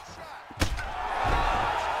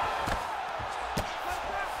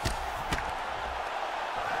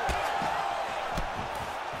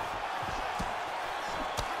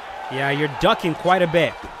 Yeah, you're ducking quite a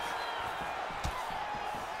bit.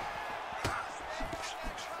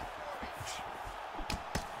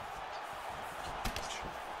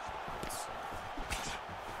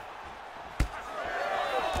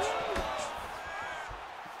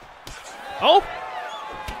 Oh!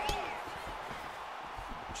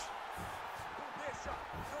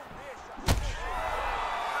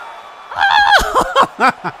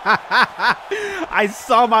 I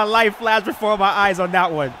saw my life flash before my eyes on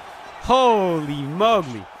that one. Holy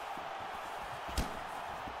moly.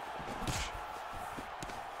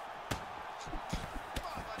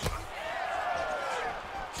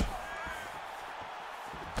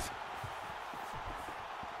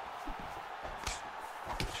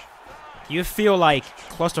 Do you feel like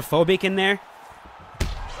claustrophobic in there?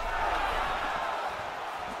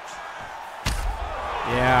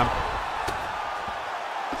 Yeah.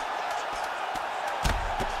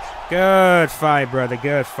 Good fight, brother.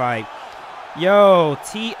 Good fight. Yo,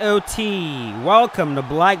 TOT. Welcome to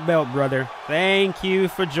Black Belt, brother. Thank you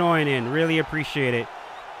for joining. Really appreciate it.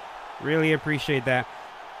 Really appreciate that.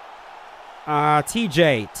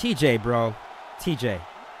 TJ, bro. TJ,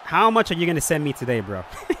 how much are you going to send me today, bro?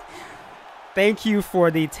 Thank you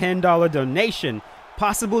for the $10 donation.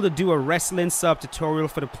 Possible to do a wrestling sub tutorial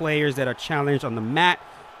for the players that are challenged on the mat.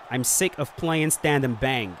 I'm sick of playing stand and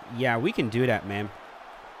bang. Yeah, we can do that, man.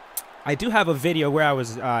 I do have a video where I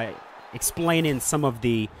was explaining some of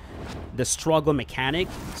the struggle mechanic.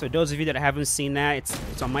 So those of you that haven't seen that,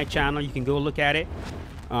 it's on my channel. You can go look at it.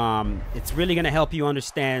 It's really going to help you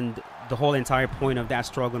understand the whole entire point of that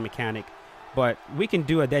struggle mechanic. But we can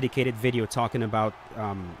do a dedicated video talking about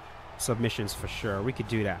submissions for sure. We could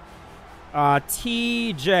do that.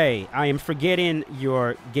 TJ, I am forgetting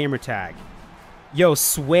your gamer tag. Yo,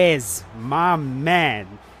 Swizz, my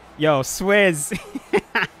man. Yo, Swizz.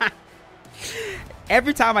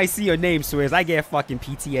 Every time I see your name, Swizz, I get fucking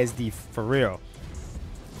PTSD for real.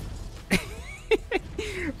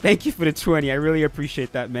 Thank you for the 20. I really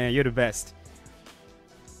appreciate that, man. You're the best.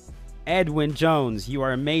 Edwin Jones, you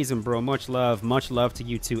are amazing, bro. Much love to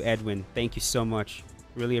you too, Edwin. Thank you so much.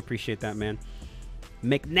 Really appreciate that, man.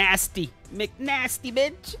 McNasty,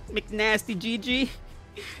 bitch. McNasty GG.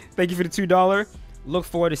 Thank you for the $2. Look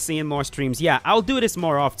forward to seeing more streams. Yeah, I'll do this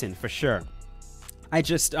more often for sure. I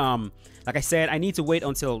just, like I said, I need to wait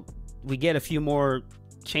until we get a few more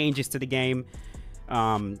changes to the game.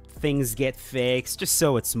 Things get fixed, just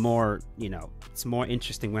so it's more, you know, it's more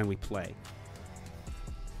interesting when we play.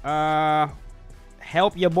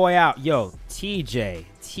 Help your boy out. Yo, TJ,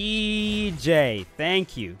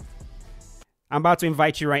 thank you. I'm about to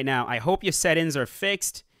invite you right now. I hope your settings are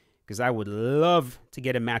fixed, because I would love to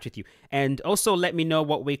get a match with you. And also let me know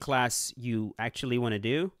what weight class you actually want to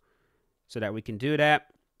do, so that we can do that.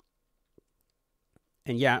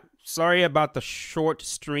 And yeah, sorry about the short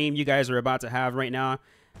stream you guys are about to have right now.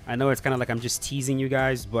 I know it's kind of like I'm just teasing you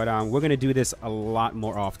guys, but we're going to do this a lot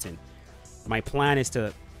more often. My plan is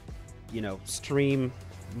to, you know, stream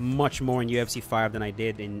much more in UFC 5 than I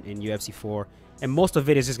did in UFC 4. And most of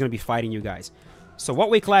it is just going to be fighting you guys. So what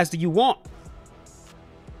weight class do you want?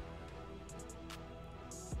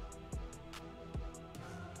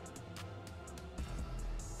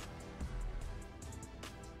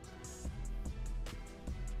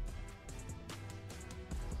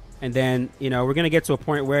 And then, you know, we're going to get to a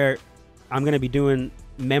point where I'm going to be doing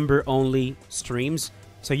member-only streams.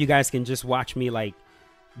 So you guys can just watch me, like,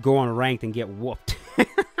 go on ranked and get whooped.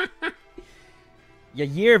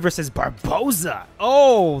 Yair versus Barboza.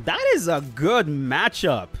 Oh, that is a good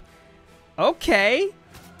matchup. Okay.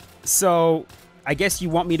 So, I guess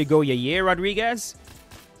you want me to go Yair Rodriguez?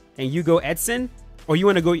 And you go Edson? Or you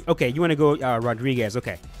want to go... Okay, you want to go Rodriguez.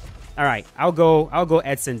 Okay. All right. I'll go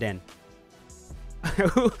Edson then.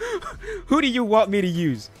 Who do you want me to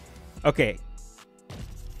use? Okay.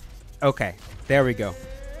 Okay. There we go.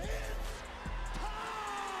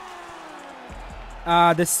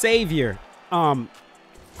 The Savior. I'm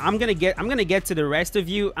gonna get to the rest of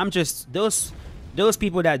you. I'm just those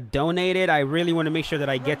people that donated. I really want to make sure that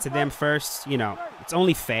I get to them first. You know, it's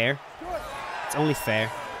only fair. It's only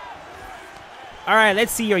fair. All right,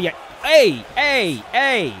 let's see your hey.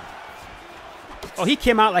 Oh, he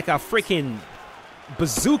came out like a freaking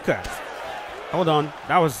bazooka. Hold on,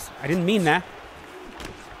 I didn't mean that.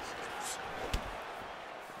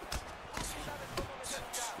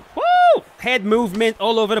 Woo! Head movement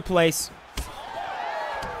all over the place.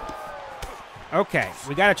 Okay,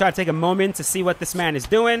 we gotta try to take a moment to see what this man is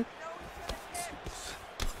doing.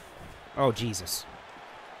 Oh, Jesus.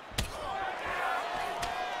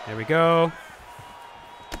 There we go.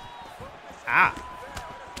 Ah.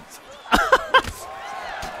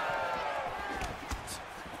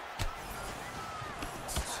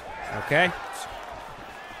 Okay.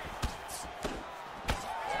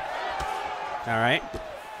 All right.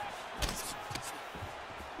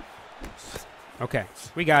 Okay,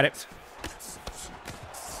 we got it.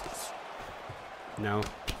 No.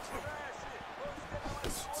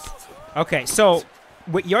 Okay, so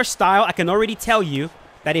with your style, I can already tell you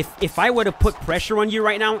that if I were to put pressure on you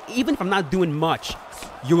right now, even if I'm not doing much,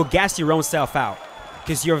 you will gas your own self out.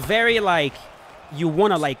 Because you're very, like, you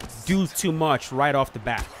want to, like, do too much right off the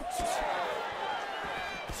bat.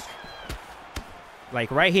 Like,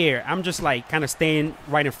 right here, I'm just, like, kind of staying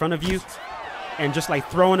right in front of you and just, like,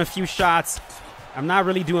 throwing a few shots. I'm not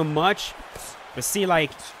really doing much. But see,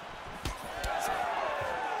 like...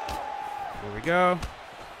 There we go.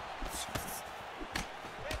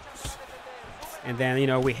 And then, you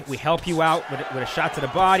know, we help you out with a shot to the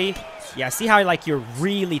body. Yeah, see how, like, you're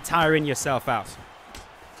really tiring yourself out.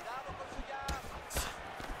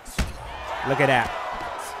 Look at that.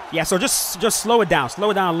 Yeah, so just slow it down.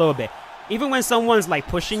 Slow it down a little bit. Even when someone's, like,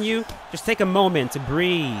 pushing you, just take a moment to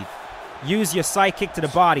breathe. Use your side kick to the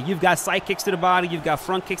body. You've got side kicks to the body. You've got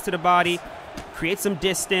front kicks to the body. Create some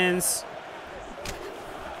distance.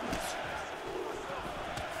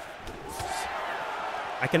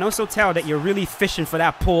 I can also tell that you're really fishing for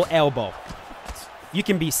that pull elbow. You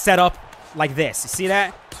can be set up like this. You see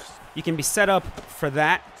that? You can be set up for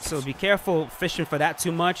that. So be careful fishing for that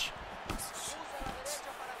too much.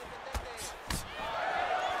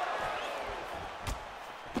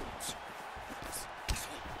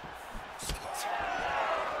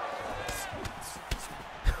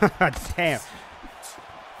 Damn.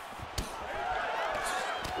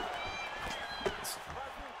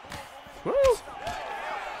 Woo.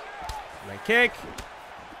 Leg kick.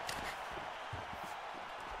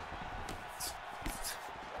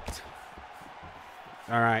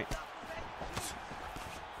 All right.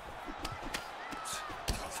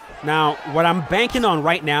 Now, what I'm banking on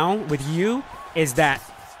right now with you is that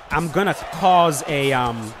I'm gonna cause a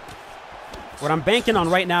what I'm banking on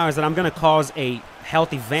right now is that I'm gonna cause a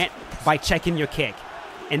health event by checking your kick,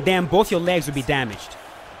 and then both your legs will be damaged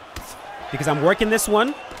because I'm working this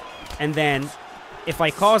one, and then if I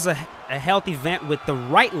cause a health event with the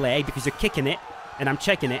right leg because you're kicking it and I'm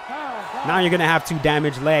checking it, now you're gonna have two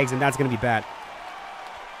damaged legs, and that's gonna be bad.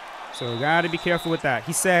 So gotta be careful with that.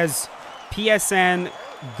 He says PSN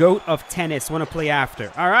GOAT of tennis, want to play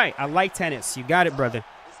after. All right, I like tennis. You got it, brother.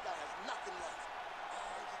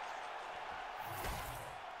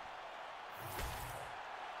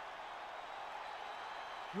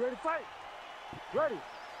 You ready to fight? Ready.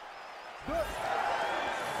 Good.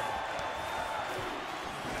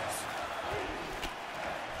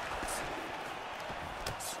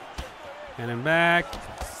 And I'm back.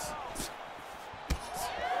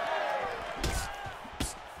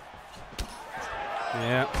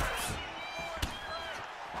 Yep.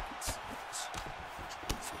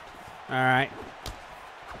 All right.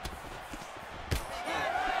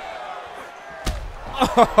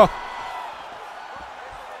 Oh.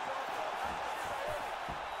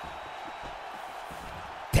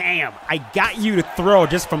 Damn, I got you to throw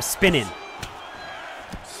just from spinning.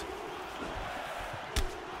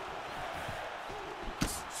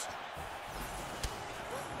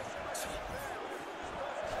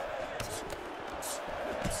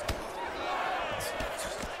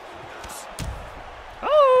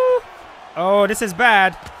 Oh, oh, this is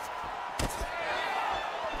bad.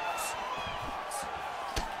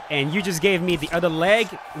 And you just gave me the other leg,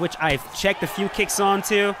 which I've checked a few kicks on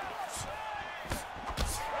too.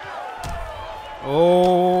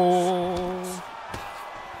 Oh,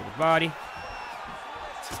 to the body.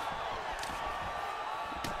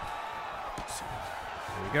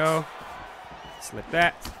 There we go. Slip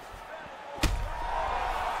that.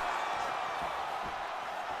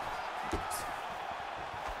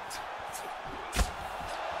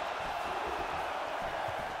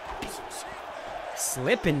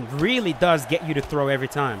 Slipping really does get you to throw every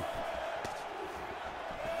time.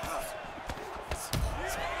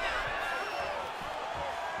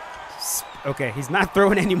 Okay, he's not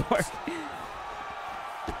throwing anymore.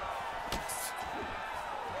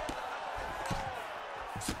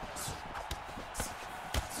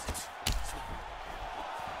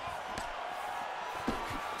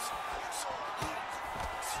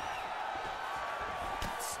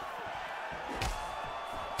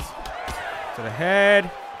 To the head.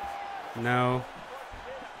 No.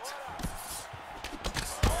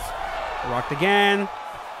 Rocked again.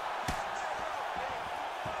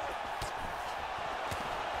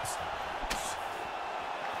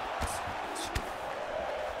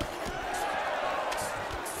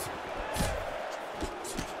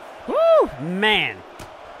 Woo, man.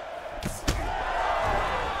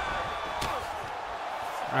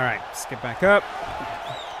 All right, let's get back up.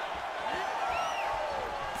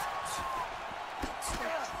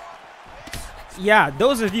 Yeah,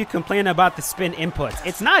 those of you complaining about the spin inputs,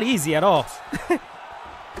 it's not easy at all.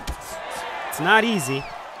 It's not easy.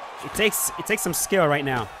 It takes some skill right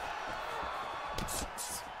now.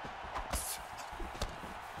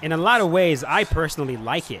 In a lot of ways, I personally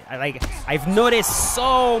like it. I've noticed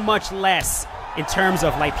so much less in terms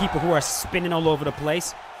of like people who are spinning all over the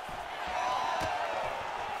place.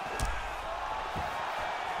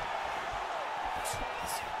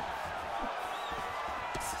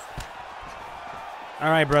 All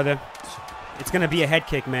right, brother. It's going to be a head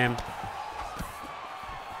kick, man.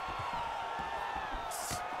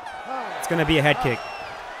 It's going to be a head kick.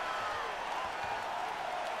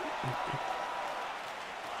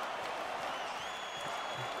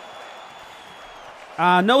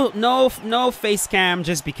 No face cam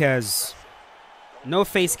just because. No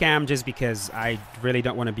face cam just because I really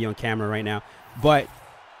don't want to be on camera right now. But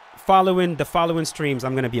following streams,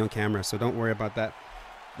 I'm going to be on camera, so don't worry about that.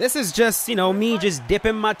 This is just, you know, me just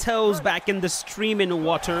dipping my toes back in the streaming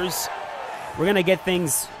waters. We're going to get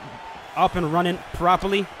things up and running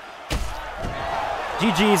properly.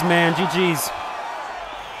 GG's, man. GG's.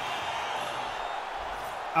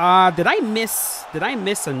 Did I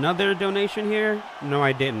miss another donation here? No,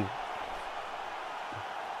 I didn't.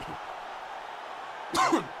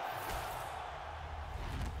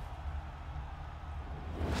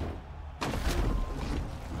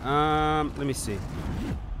 Let me see.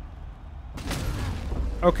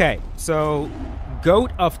 Okay, so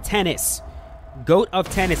Goat of Tennis. Goat of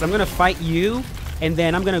Tennis. I'm gonna fight you, and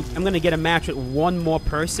then I'm gonna get a match with one more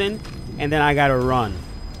person, and then I gotta run.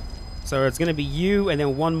 So it's gonna be you and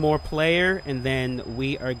then one more player, and then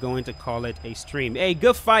we are going to call it a stream. Hey,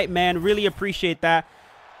 good fight, man. Really appreciate that.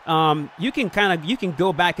 You can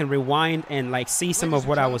go back and rewind and like see some of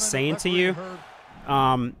what I was saying to you.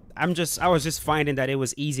 I was just finding that it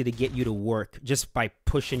was easy to get you to work just by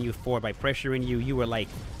pushing you forward, by pressuring you. You were like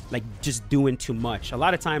just doing too much. A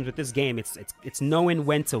lot of times with this game, it's knowing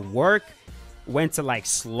when to work, when to like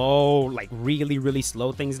slow, like really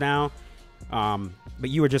slow things down. But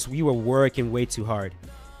you were working way too hard.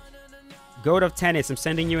 Goat of Tennis, I'm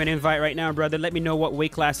sending you an invite right now, brother. Let me know what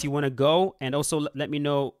weight class you want to go, and also let me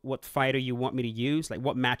know what fighter you want me to use. Like,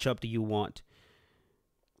 what matchup do you want?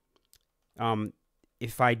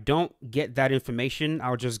 If I don't get that information,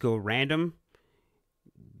 I'll just go random.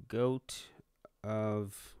 Goat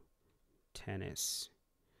of Tennis.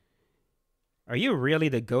 Are you really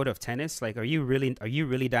the goat of tennis? Like, are you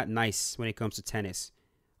really that nice when it comes to tennis?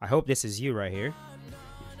 I hope this is you right here.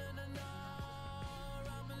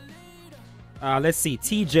 Let's see.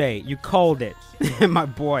 TJ, you called it. My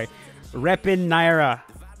boy. Reppin' Naira.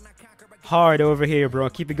 Hard over here, bro.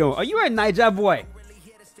 Keep it going. Are you a Niger boy?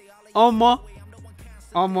 Omo.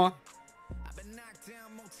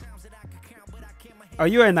 Oh,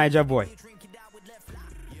 you're a Niger boy.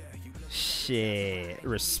 Shit.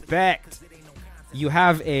 Respect. You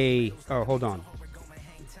have a... Oh, hold on.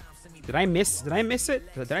 Did I miss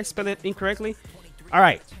it? Did I spell it incorrectly? All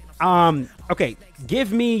right. Okay.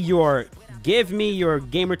 Give me your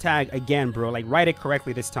gamer tag again, bro. Like, write it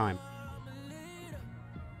correctly this time.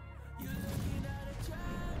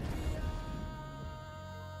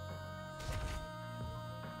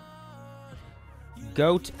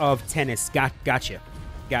 Goat of tennis. Gotcha.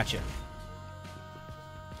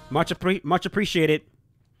 Much appreciated.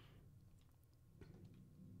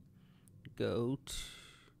 Goat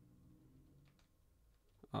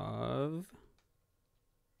of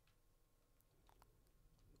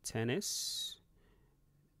tennis.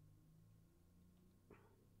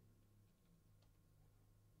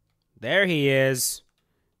 There he is.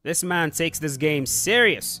 This man takes this game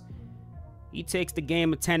serious. He takes the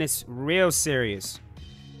game of tennis real serious.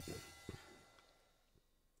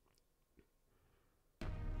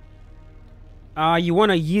 You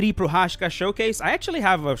want a Yuri Prohashka showcase? I actually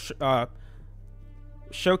have a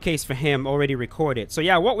showcase for him already recorded. So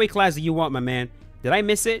yeah, what weight class do you want, my man? Did I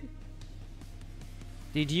miss it?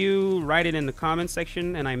 Did you write it in the comment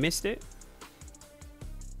section and I missed it?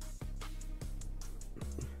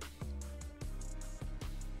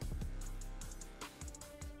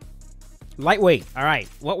 Lightweight. All right.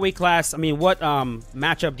 What weight class? I mean, what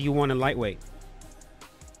matchup do you want in lightweight?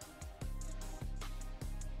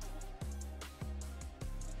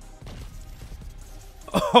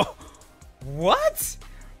 Oh, what?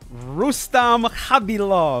 Rustam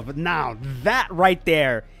Khabilov. Now, that right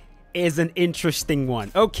there is an interesting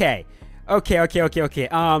one. Okay.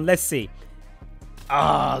 Let's see.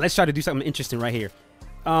 Let's try to do something interesting right here.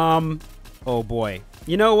 Oh boy.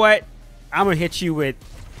 You know what? I'm gonna hit you with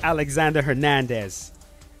Alexander Hernandez.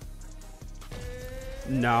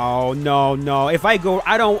 No. If I go,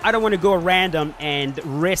 I don't want to go random and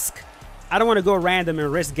risk. I don't want to go random and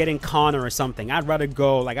risk getting Connor or something. I'd rather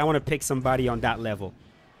go, like, I want to pick somebody on that level.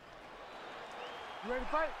 You ready to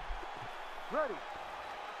fight? Ready.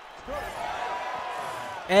 Go.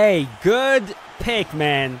 Hey, good pick,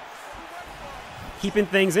 man. Keeping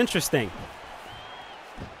things interesting.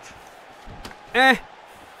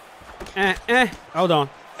 Hold on.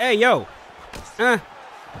 Hey, yo.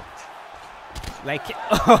 Like,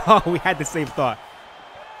 oh, we had the same thought.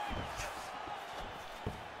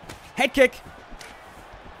 Head kick.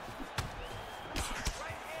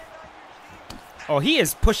 Oh, he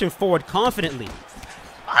is pushing forward confidently.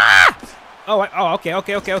 Ah! Oh,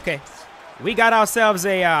 okay. We got ourselves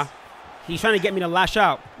a, he's trying to get me to lash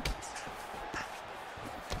out.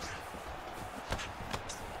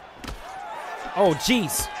 Oh,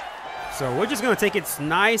 jeez. So we're just going to take it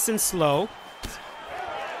nice and slow.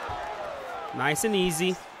 Nice and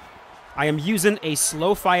easy. I am using a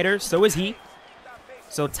slow fighter. So is he.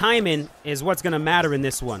 So timing is what's going to matter in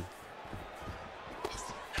this one.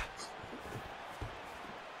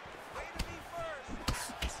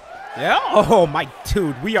 Yeah. Oh, my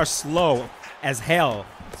dude. We are slow as hell.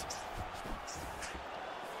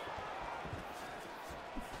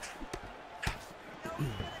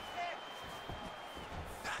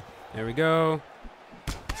 There we go.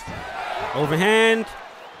 Overhand.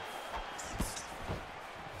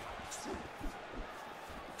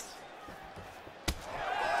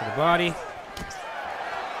 To the body.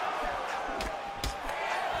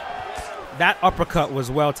 That uppercut was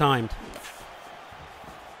well timed.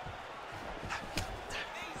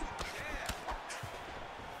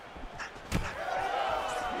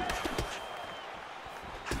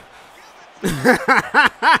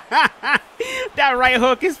 That right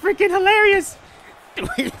hook is freaking hilarious.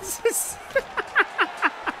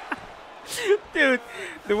 Dude,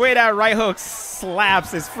 the way that right hook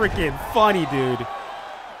slaps is freaking funny, dude.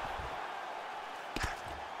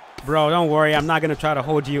 Bro, don't worry. I'm not going to try to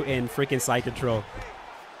hold you in freaking side control.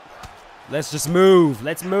 Let's just move.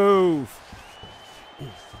 Let's move.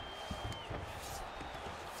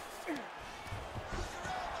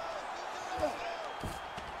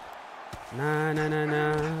 Nah.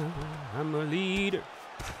 I'm a leader.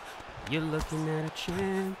 You're looking at a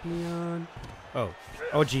champion.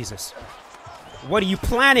 Oh, Jesus. What are you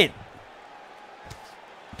planning?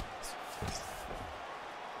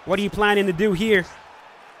 What are you planning to do here?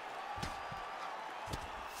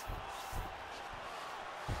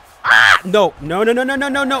 Ah! No.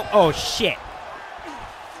 Oh, shit.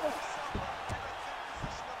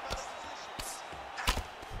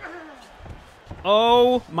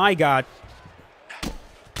 Oh, my God.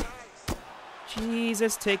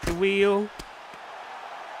 Jesus, take the wheel.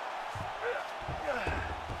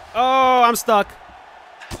 Oh, I'm stuck.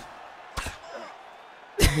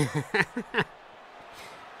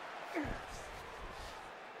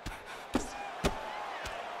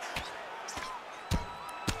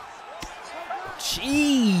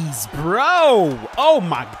 Jeez, bro. Oh,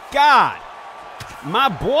 my God. My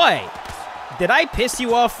boy. Did I piss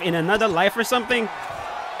you off in another life or something?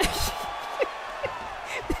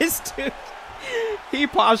 This dude, he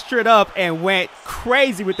postured up and went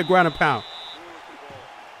crazy with the ground and pound.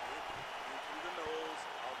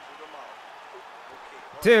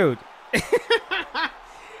 Dude,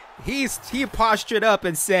 he postured up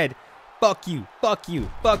and said, fuck you, fuck you,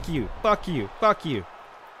 fuck you, fuck you, fuck you.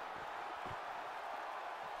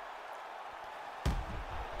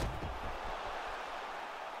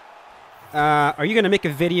 Are you going to make a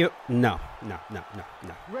video? No.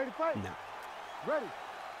 Ready to fight? No. Ready.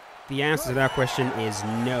 The answer to that question is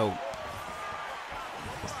no.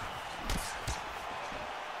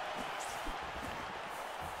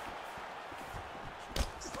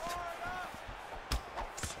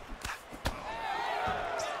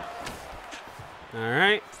 All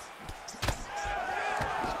right.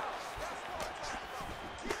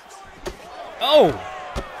 Oh,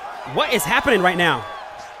 what is happening right now?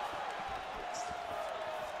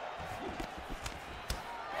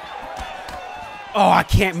 Oh, I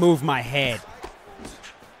can't move my head.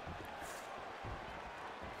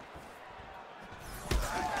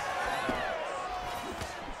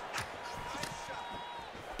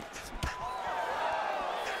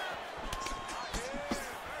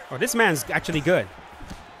 Oh, this man's actually good.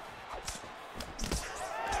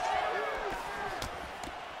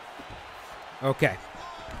 Okay.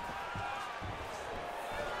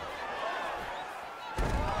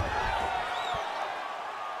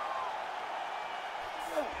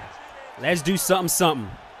 Let's do something.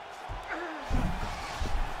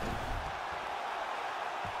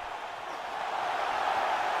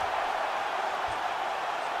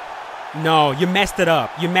 No, you messed it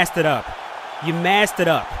up. You messed it up. You messed it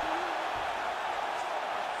up.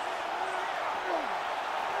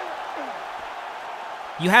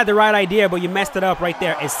 You had the right idea, but you messed it up right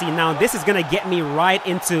there. And see, now this is going to get me right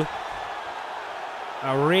into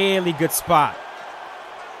a really good spot.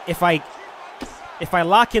 If I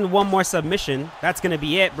lock in one more submission, that's going to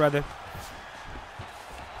be it, brother.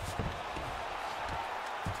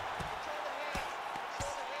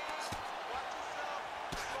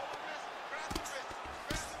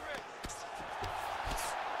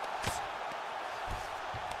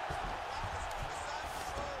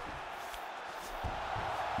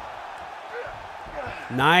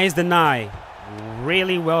 Nice deny.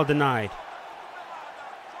 Really well denied.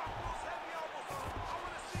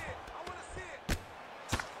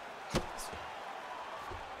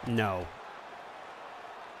 No.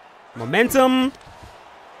 Momentum.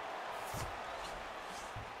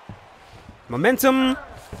 Momentum.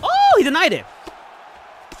 Oh, he denied it.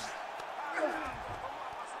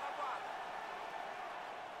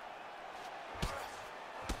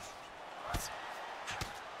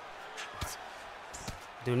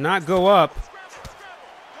 Do not go up.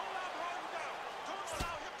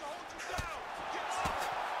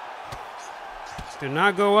 Do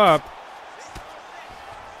not go up.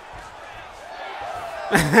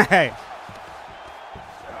 Hey.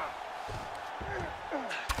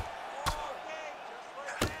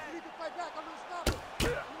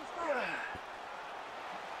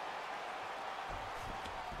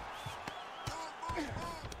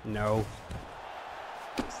 No.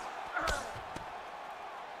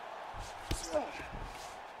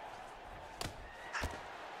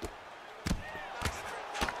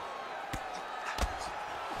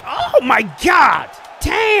 Oh my God!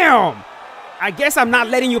 Damn! I guess I'm not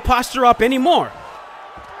letting you posture up anymore.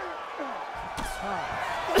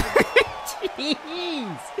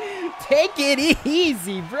 Jeez. Take it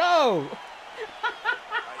easy, bro.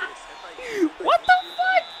 What the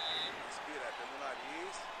fuck?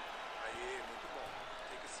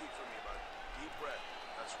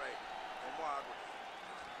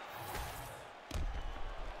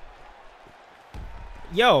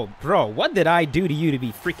 Yo, bro, what did I do to you to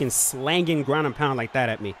be freaking slanging ground and pound like that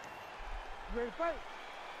at me? Ready to fight?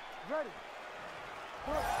 Ready.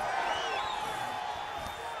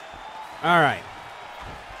 All right.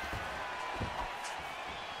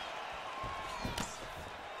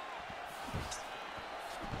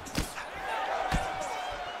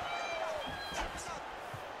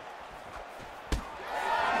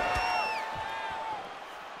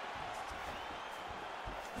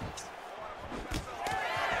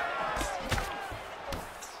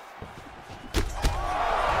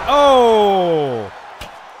 Oh!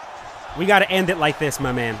 We got to end it like this,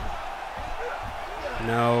 my man.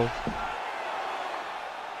 No.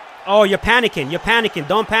 Oh, you're panicking. You're panicking.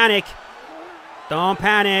 Don't panic. Don't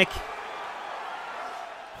panic.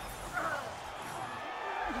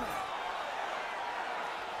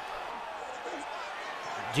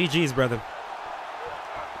 GG's, brother.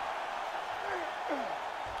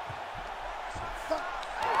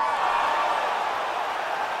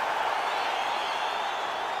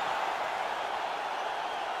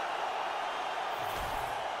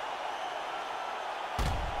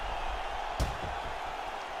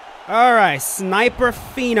 All right, Sniper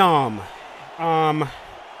Phenom.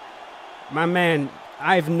 My man,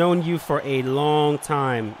 I've known you for a long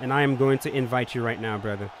time, and I am going to invite you right now,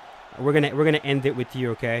 brother. We're gonna end it with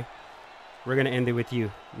you, okay? We're gonna end it with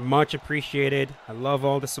you. Much appreciated. I love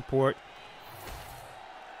all the support.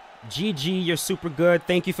 GG, you're super good.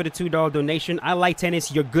 Thank you for the $2 donation. I like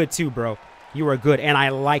tennis. You're good too, bro. You are good, and I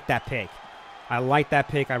like that pick. I like that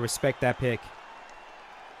pick. I respect that pick.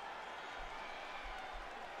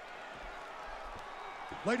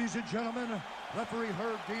 Ladies and gentlemen, referee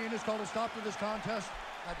Herb Dean has called a stop to this contest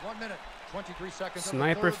at 1 minute, 23 seconds.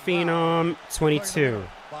 Sniper Phenom 22.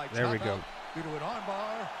 There we go. Due to an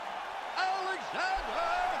armbar,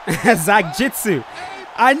 Alexander Zach Jitsu.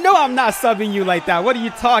 I know I'm not subbing you like that. What are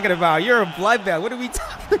you talking about? You're a black belt. What are we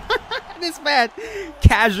talking about? This man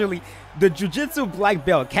casually, the Jiu-Jitsu black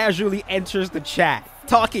belt casually enters the chat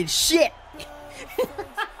talking shit.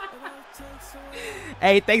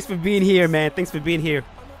 Hey, thanks for being here, man. Thanks for being here,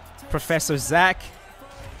 Professor Zach.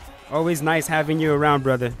 Always nice having you around,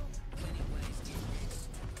 brother.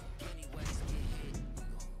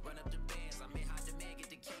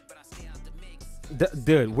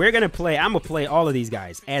 Dude, we're gonna play. I'm gonna play all of these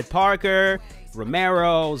guys. Ed Parker,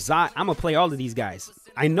 Romero, Zach. I'm gonna play all of these guys.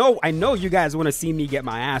 I know you guys want to see me get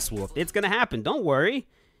my ass whooped. It's gonna happen. Don't worry.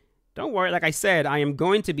 Don't worry. Like I said, I am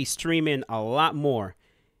going to be streaming a lot more,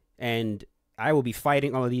 and I will be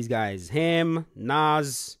fighting all of these guys. Him,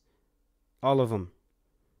 Nas, all of them.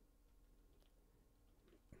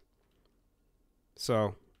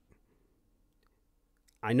 So,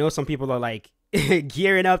 I know some people are like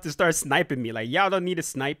gearing up to start sniping me. Like, y'all don't need to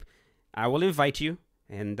snipe. I will invite you,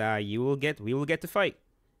 and we will get to fight.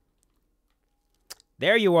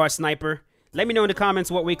 There you are, Sniper. Let me know in the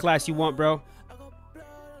comments what weight class you want, bro.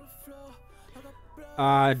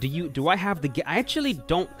 Do I have the... I actually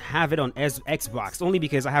don't have it on Xbox, only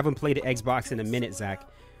because I haven't played the Xbox in a minute, Zach.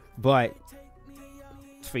 But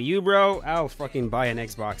for you, bro, I'll fucking buy an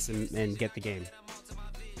Xbox and get the game.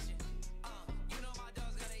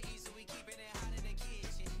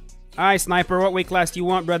 All right, Sniper, what weight class do you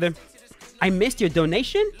want, brother? I missed your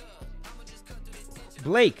donation?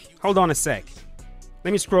 Blake, hold on a sec.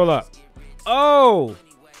 Let me scroll up. Oh!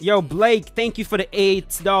 Yo, Blake, thank you for the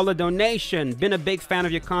 $8 donation. Been a big fan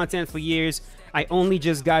of your content for years. I only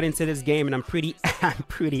just got into this game and I'm pretty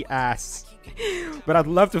ass. But I'd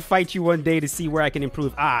love to fight you one day to see where I can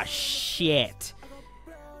improve. Ah, shit.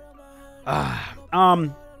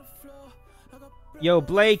 Yo,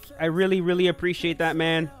 Blake, I really appreciate that,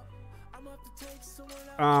 man.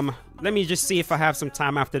 Let me just see if I have some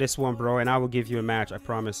time after this one, bro, and I will give you a match, I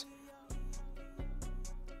promise.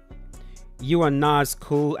 You and Nas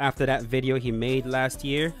cool after that video he made last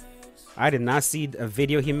year? I did not see a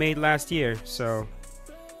video he made last year, so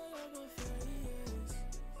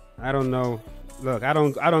I don't know. Look, I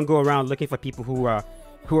don't go around looking for people who are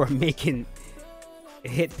making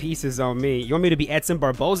hit pieces on me. You want me to be Edson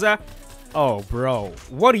Barboza? Oh, bro,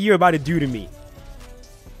 what are you about to do to me?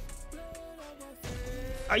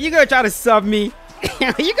 Are you gonna try to sub me?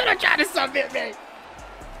 Are you gonna try to submit me?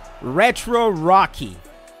 Retro Rocky.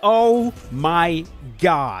 Oh my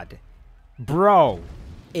god. Bro,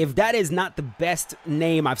 if that is not the best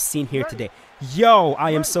name I've seen here today. Yo,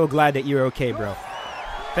 I am so glad that you're okay, bro.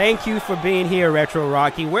 Thank you for being here, Retro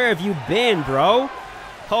Rocky. Where have you been, bro?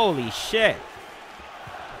 Holy shit.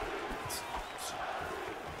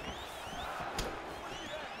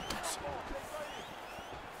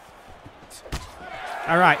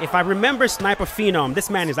 All right, if I remember Sniper Phenom, this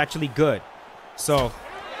man is actually good. So,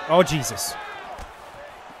 oh Jesus.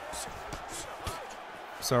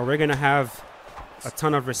 So we're gonna have a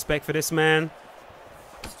ton of respect for this man.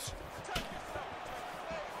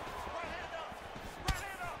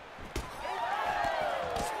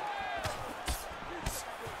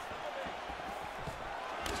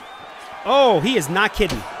 Oh, he is not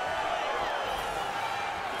kidding.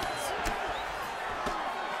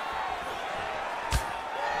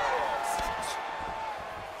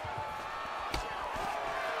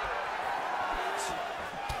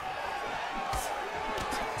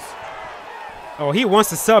 Oh, he wants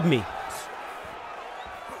to sub me.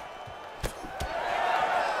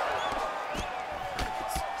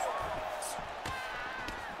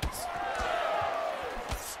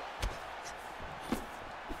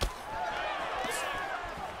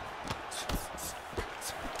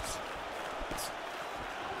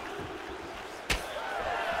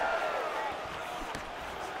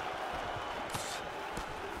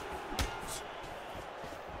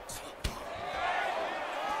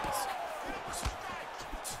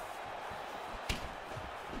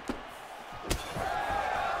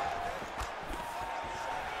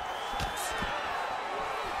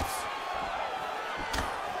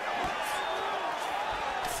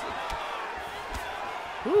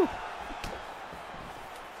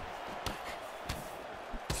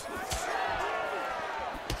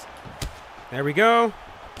 There we go.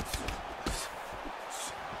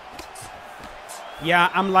 Yeah,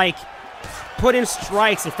 I'm like putting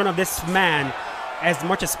strikes in front of this man as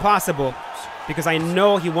much as possible because I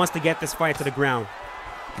know he wants to get this fight to the ground.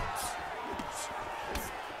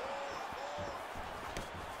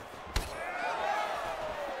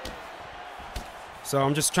 So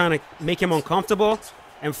I'm just trying to make him uncomfortable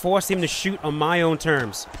and force him to shoot on my own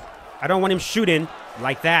terms. I don't want him shooting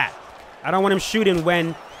like that. I don't want him shooting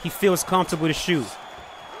when he feels comfortable to shoot.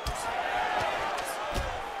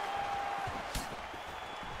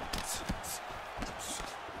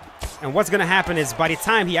 And what's going to happen is by the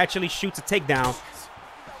time he actually shoots a takedown,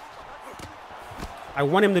 I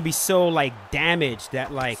want him to be so, like, damaged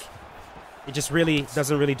that, like, it just really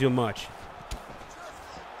doesn't really do much.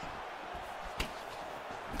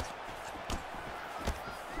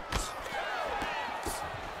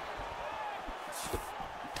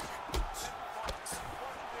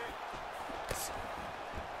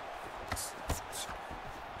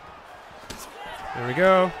 There we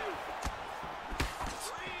go.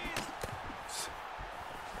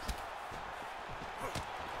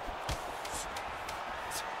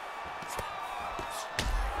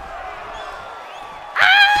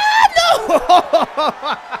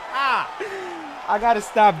 I gotta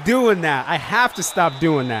stop doing that. I have to stop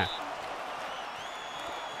doing that.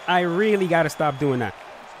 I really gotta stop doing that.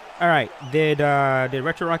 All right, did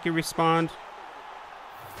Retro Rocky respond?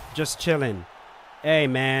 Just chilling. Hey,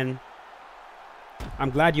 man.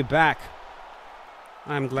 I'm glad you're back.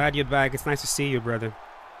 I'm glad you're back. It's nice to see you, brother.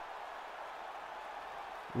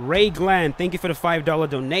 Ray Glenn, thank you for the $5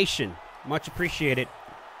 donation. Much appreciated.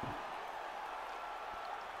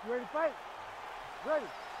 You ready to fight? Ready.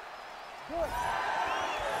 Do it.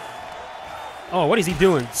 Oh, what is he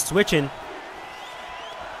doing? Switching.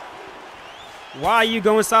 Why are you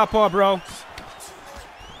going southpaw, bro?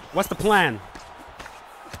 What's the plan?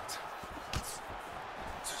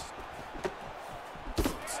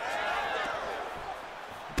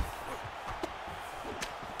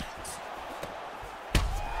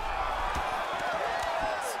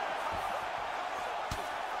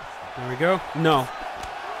 There we go. No.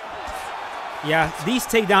 Yeah, these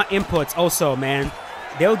takedown inputs also, man,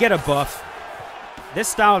 they'll get a buff. This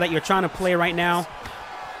style that you're trying to play right now,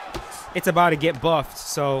 it's about to get buffed.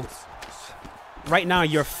 So right now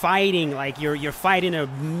you're fighting like you're fighting a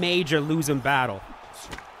major losing battle.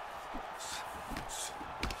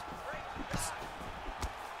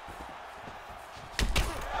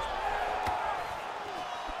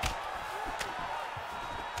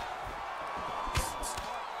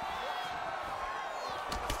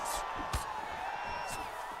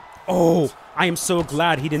 Oh, I am so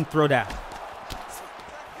glad he didn't throw that.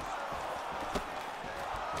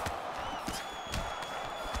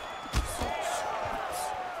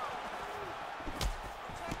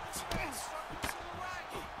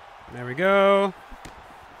 There we go.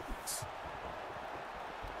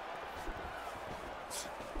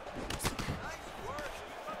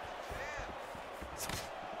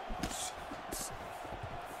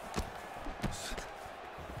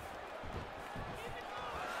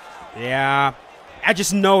 Yeah, I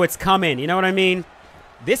just know it's coming. You know what I mean?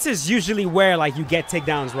 This is usually where, like, you get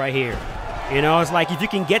takedowns right here. You know, it's like if you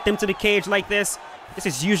can get them to the cage like this, this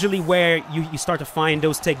is usually where you start to find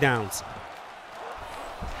those takedowns.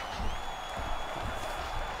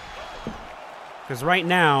 Because right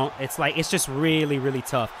now, it's like, it's just really, really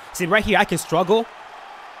tough. See, right here, I can struggle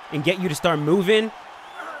and get you to start moving.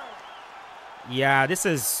 Yeah, this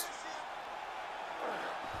is...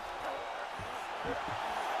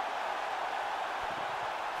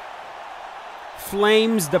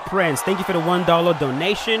 Flames the Prince, thank you for the $1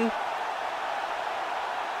 donation.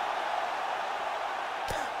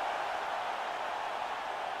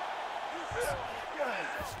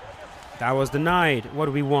 That was denied. What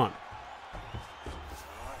do we want?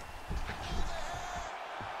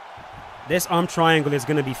 This arm triangle is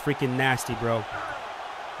gonna be freaking nasty, bro.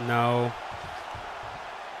 No.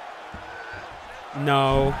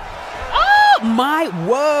 No. Oh my,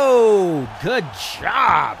 whoa, good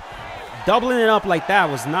job. Doubling it up like that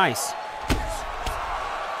was nice.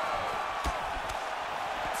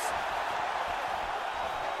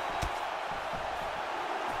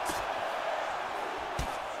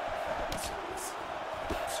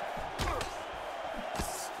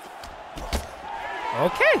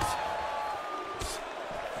 Okay.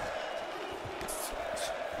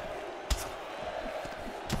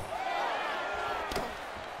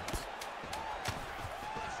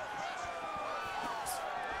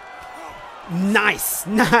 Nice,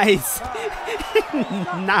 nice.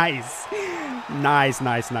 Nice. Nice,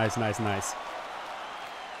 nice, nice, nice, nice.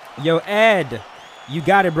 Yo, Ed, you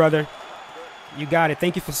got it, brother. You got it.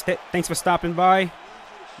 Thanks for stopping by.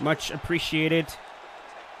 Much appreciated.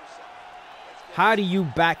 How do you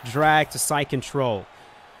back drag to side control?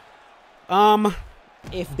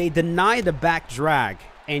 If they deny the back drag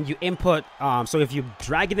and you input, so if you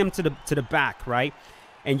drag them to the back, right,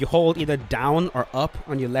 and you hold either down or up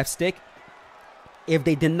on your left stick, if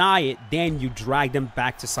they deny it, then you drag them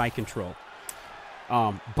back to side control.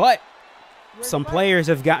 But some players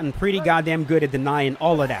have gotten pretty goddamn good at denying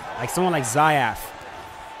all of that. Like someone like Zayaf.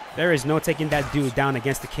 There is no taking that dude down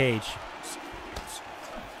against the cage.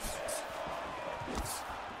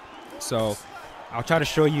 So I'll try to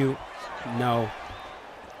show you. No.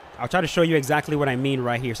 I'll try to show you exactly what I mean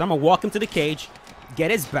right here. So I'm going to walk him to the cage,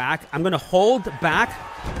 get his back. I'm going to hold back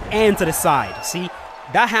and to the side. See,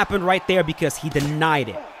 that happened right there because he denied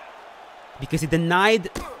it. Because he denied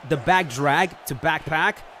the back drag to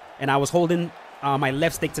backpack, and I was holding my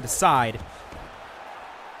left stick to the side.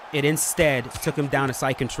 It instead took him down to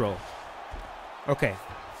side control. Okay.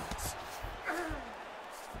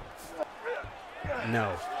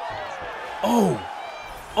 No. Oh.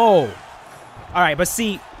 Oh. All right, but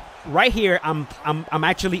see, right here, I'm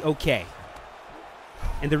actually okay.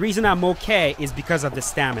 And the reason I'm okay is because of the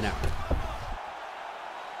stamina.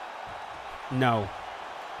 No.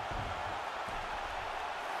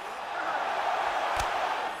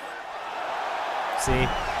 See?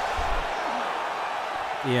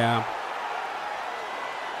 Yeah.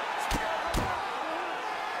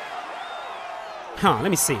 Huh,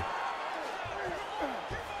 let me see.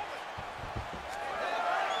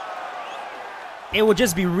 It would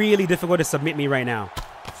just be really difficult to submit me right now.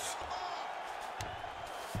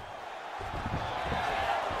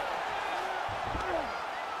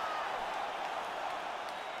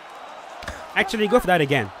 Actually, go for that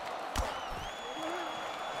again.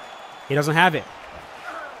 He doesn't have it.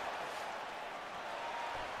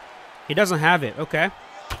 He doesn't have it. Okay.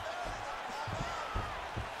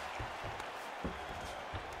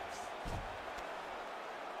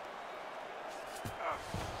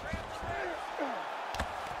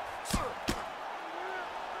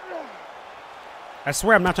 I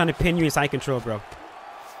swear I'm not trying to pin you in side control, bro.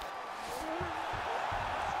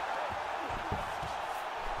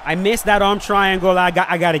 I missed that arm triangle. I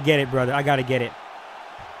gotta get it, brother. I gotta get it.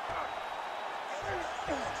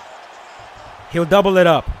 He'll double it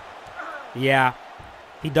up. Yeah.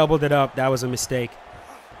 He doubled it up. That was a mistake.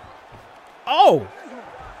 Oh!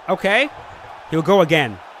 Okay. He'll go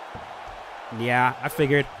again. Yeah, I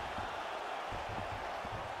figured.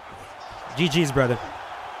 GG's, brother.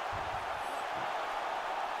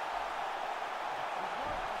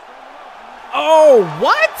 Oh,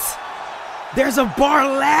 what? There's a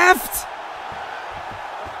bar left?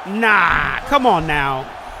 Nah, come on now.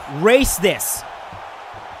 Race this.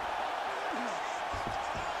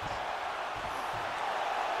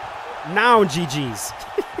 Now GG's.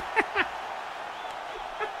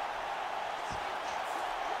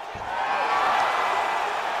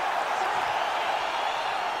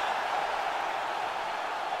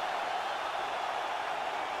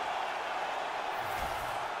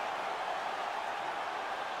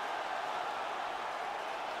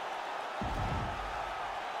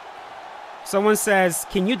 Someone says,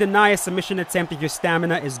 can you deny a submission attempt if your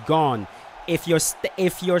stamina is gone? If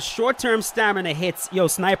your short-term stamina hits, yo,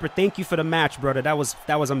 Sniper, thank you for the match, brother. That was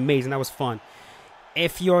amazing. That was fun.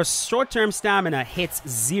 If your short-term stamina hits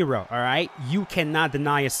 0, all right, you cannot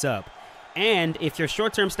deny a sub. And if your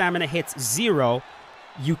short-term stamina hits 0,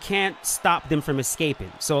 you can't stop them from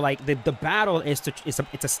escaping. So like the battle is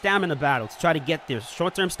it's a stamina battle to try to get their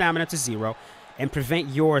short-term stamina to 0 and prevent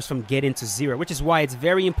yours from getting to 0, which is why it's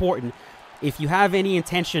very important. If you have any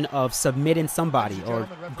intention of submitting somebody or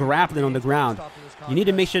grappling on the ground, you need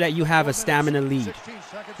to make sure that you have a stamina lead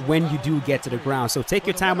when you do get to the ground. So take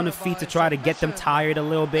your time on the feet to try to get them tired a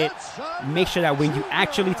little bit. Make sure that when you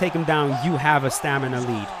actually take them down, you have a stamina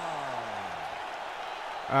lead.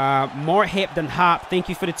 More hip than hop. Thank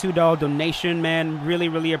you for the $2 donation, man. Really,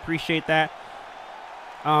 really appreciate that.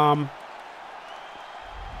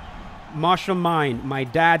 Marshall Mine, my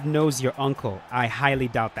dad knows your uncle. I highly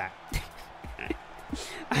doubt that.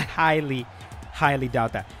 I highly, highly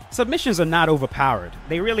doubt that. Submissions are not overpowered.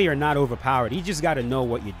 They really are not overpowered. You just got to know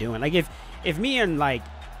what you're doing. Like if me and like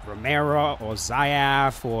Romero or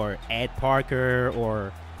Zayaf or Ed Parker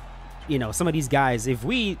or, you know, some of these guys, if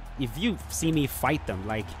you see me fight them,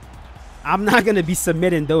 like I'm not going to be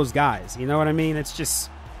submitting those guys. You know what I mean? It's just,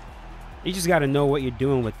 you just got to know what you're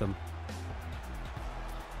doing with them.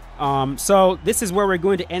 So this is where we're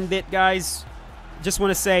going to end it, guys. Just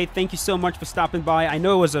want to say thank you so much for stopping by. I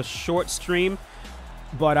know it was a short stream,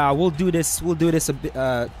 But we'll do this a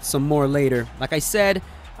bit, some more later. Like I said,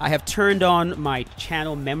 I have turned on my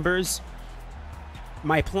channel members.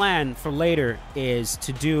 My plan for later is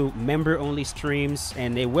to do member-only streams,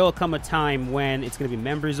 and there will come a time when it's going to be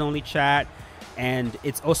members-only chat, and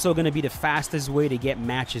it's also going to be the fastest way to get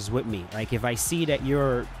matches with me. Like, if I see that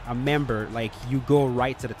you're a member, like, you go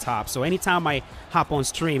right to the top. So anytime I hop on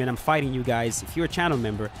stream and I'm fighting you guys, if you're a channel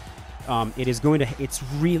member, it's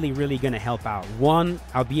really, really going to help out. One,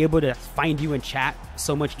 I'll be able to find you in chat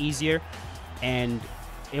so much easier, and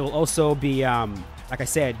it will also be, like I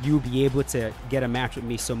said, you'll be able to get a match with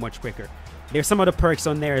me so much quicker. There's some other perks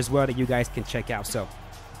on there as well that you guys can check out. So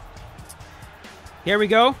here we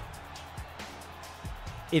go.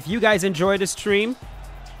 If you guys enjoyed the stream,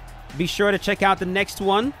 be sure to check out the next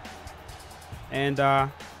one. And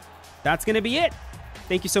that's going to be it.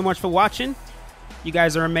 Thank you so much for watching. You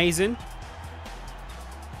guys are amazing.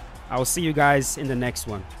 I will see you guys in the next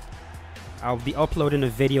one. I'll be uploading a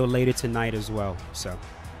video later tonight as well. So,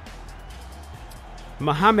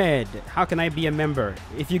 Mohammed, how can I be a member?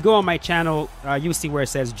 If you go on my channel, you'll see where it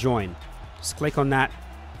says join. Just click on that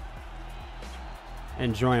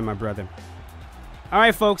and join, my brother. All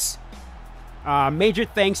right, folks. Major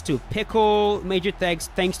thanks to Pickle. Major thanks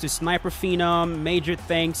to Sniper Phenom. Major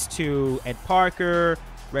thanks to Ed Parker,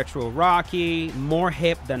 Retro Rocky, More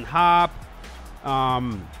Hip Than Hop,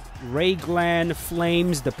 Ray Glenn,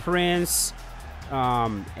 Flames, The Prince,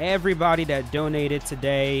 everybody that donated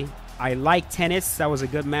today. I like tennis. That was a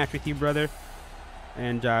good match with you, brother.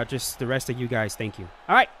 And just the rest of you guys, thank you.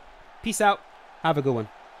 All right. Peace out. Have a good one.